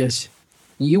remember this.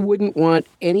 You wouldn't want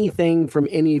anything from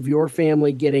any of your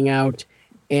family getting out,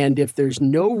 and if there's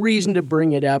no reason to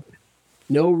bring it up,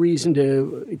 no reason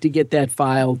to get that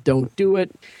file, don't do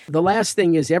it. The last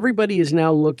thing is everybody is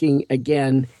now looking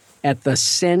again at the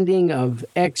sending of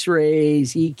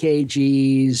X-rays,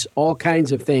 EKGs, all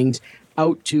kinds of things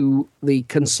out to the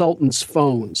consultants'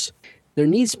 phones. There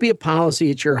needs to be a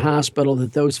policy at your hospital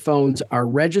that those phones are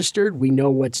registered. We know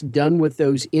what's done with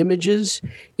those images.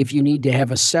 If you need to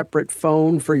have a separate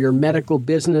phone for your medical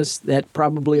business, that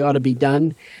probably ought to be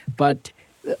done. But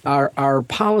our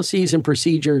policies and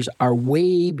procedures are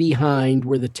way behind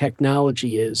where the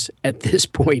technology is at this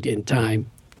point in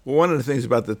time. Well, one of the things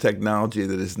about the technology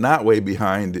that is not way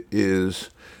behind is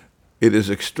it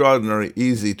is extraordinarily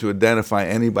easy to identify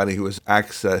anybody who has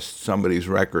accessed somebody's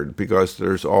record, because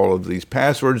there's all of these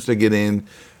passwords to get in,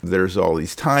 there's all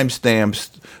these timestamps.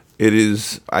 It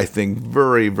is, I think,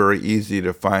 very, very easy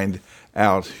to find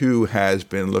out who has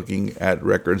been looking at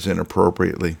records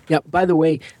inappropriately. Yeah, by the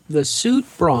way, the suit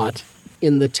brought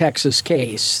in the Texas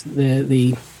case,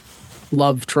 the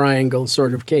love triangle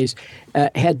sort of case,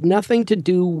 had nothing to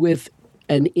do with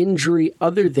an injury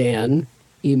other than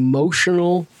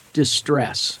emotional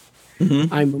distress.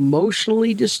 Mm-hmm. I'm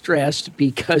emotionally distressed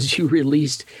because you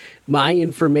released my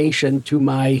information to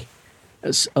my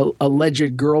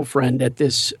alleged girlfriend at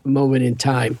this moment in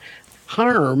time.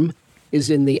 Harm is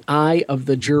in the eye of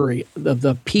the jury, of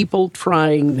the people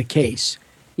trying the case.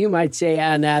 You might say,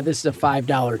 this is a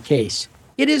 $5 case.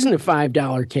 It isn't a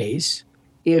 $5 case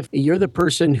if you're the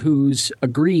person who's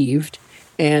aggrieved,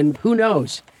 and who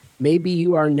knows, maybe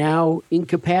you are now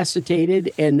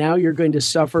incapacitated and now you're going to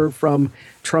suffer from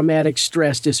traumatic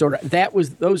stress disorder.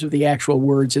 Those are the actual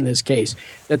words in this case,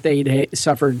 that they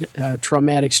suffered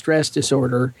traumatic stress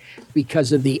disorder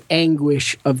because of the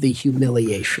anguish of the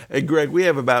humiliation. Hey, Greg, we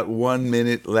have about 1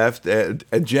 minute left,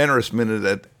 a generous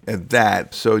minute at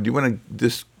that. So do you want to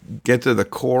just get to the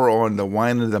core on the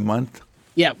wine of the month?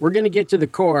 Yeah, we're going to get to the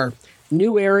core.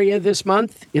 New area this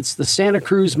month, it's the Santa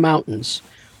Cruz Mountains,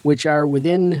 which are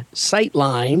within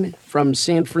sightline from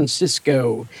San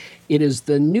Francisco. It is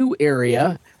the new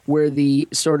area where the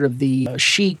sort of the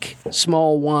chic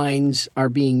small wines are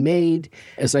being made.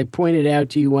 As I pointed out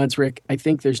to you once, Rick, I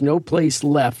think there's no place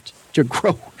left to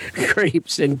grow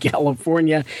grapes in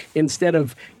California. Instead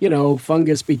of,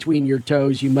 fungus between your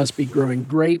toes, you must be growing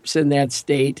grapes in that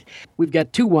state. We've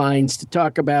got two wines to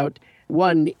talk about.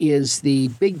 One is the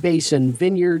Big Basin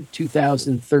Vineyard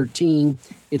 2013.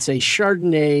 It's a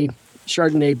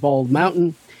Chardonnay Bald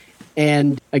Mountain.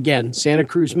 And again, Santa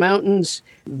Cruz Mountains.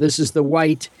 This is the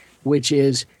white, which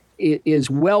is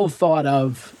well thought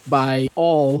of by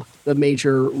all the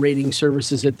major rating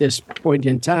services at this point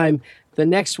in time. The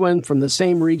next one from the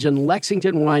same region,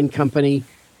 Lexington Wine Company,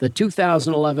 the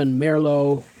 2011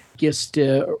 Merlot Gist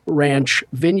Ranch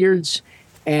Vineyards.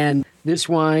 And this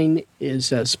wine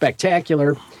is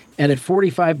spectacular. And at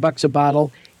 $45 a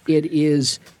bottle, it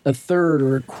is a third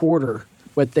or a quarter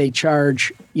what they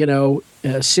charge,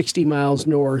 60 miles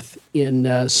north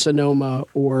in Sonoma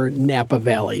or Napa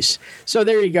Valleys. So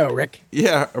there you go, Rick.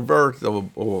 Yeah, a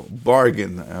veritable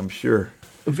bargain, I'm sure.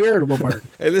 A veritable bargain.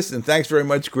 Hey, listen, thanks very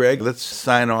much, Greg. Let's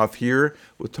sign off here.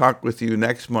 We'll talk with you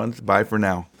next month. Bye for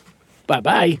now.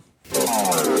 Bye-bye.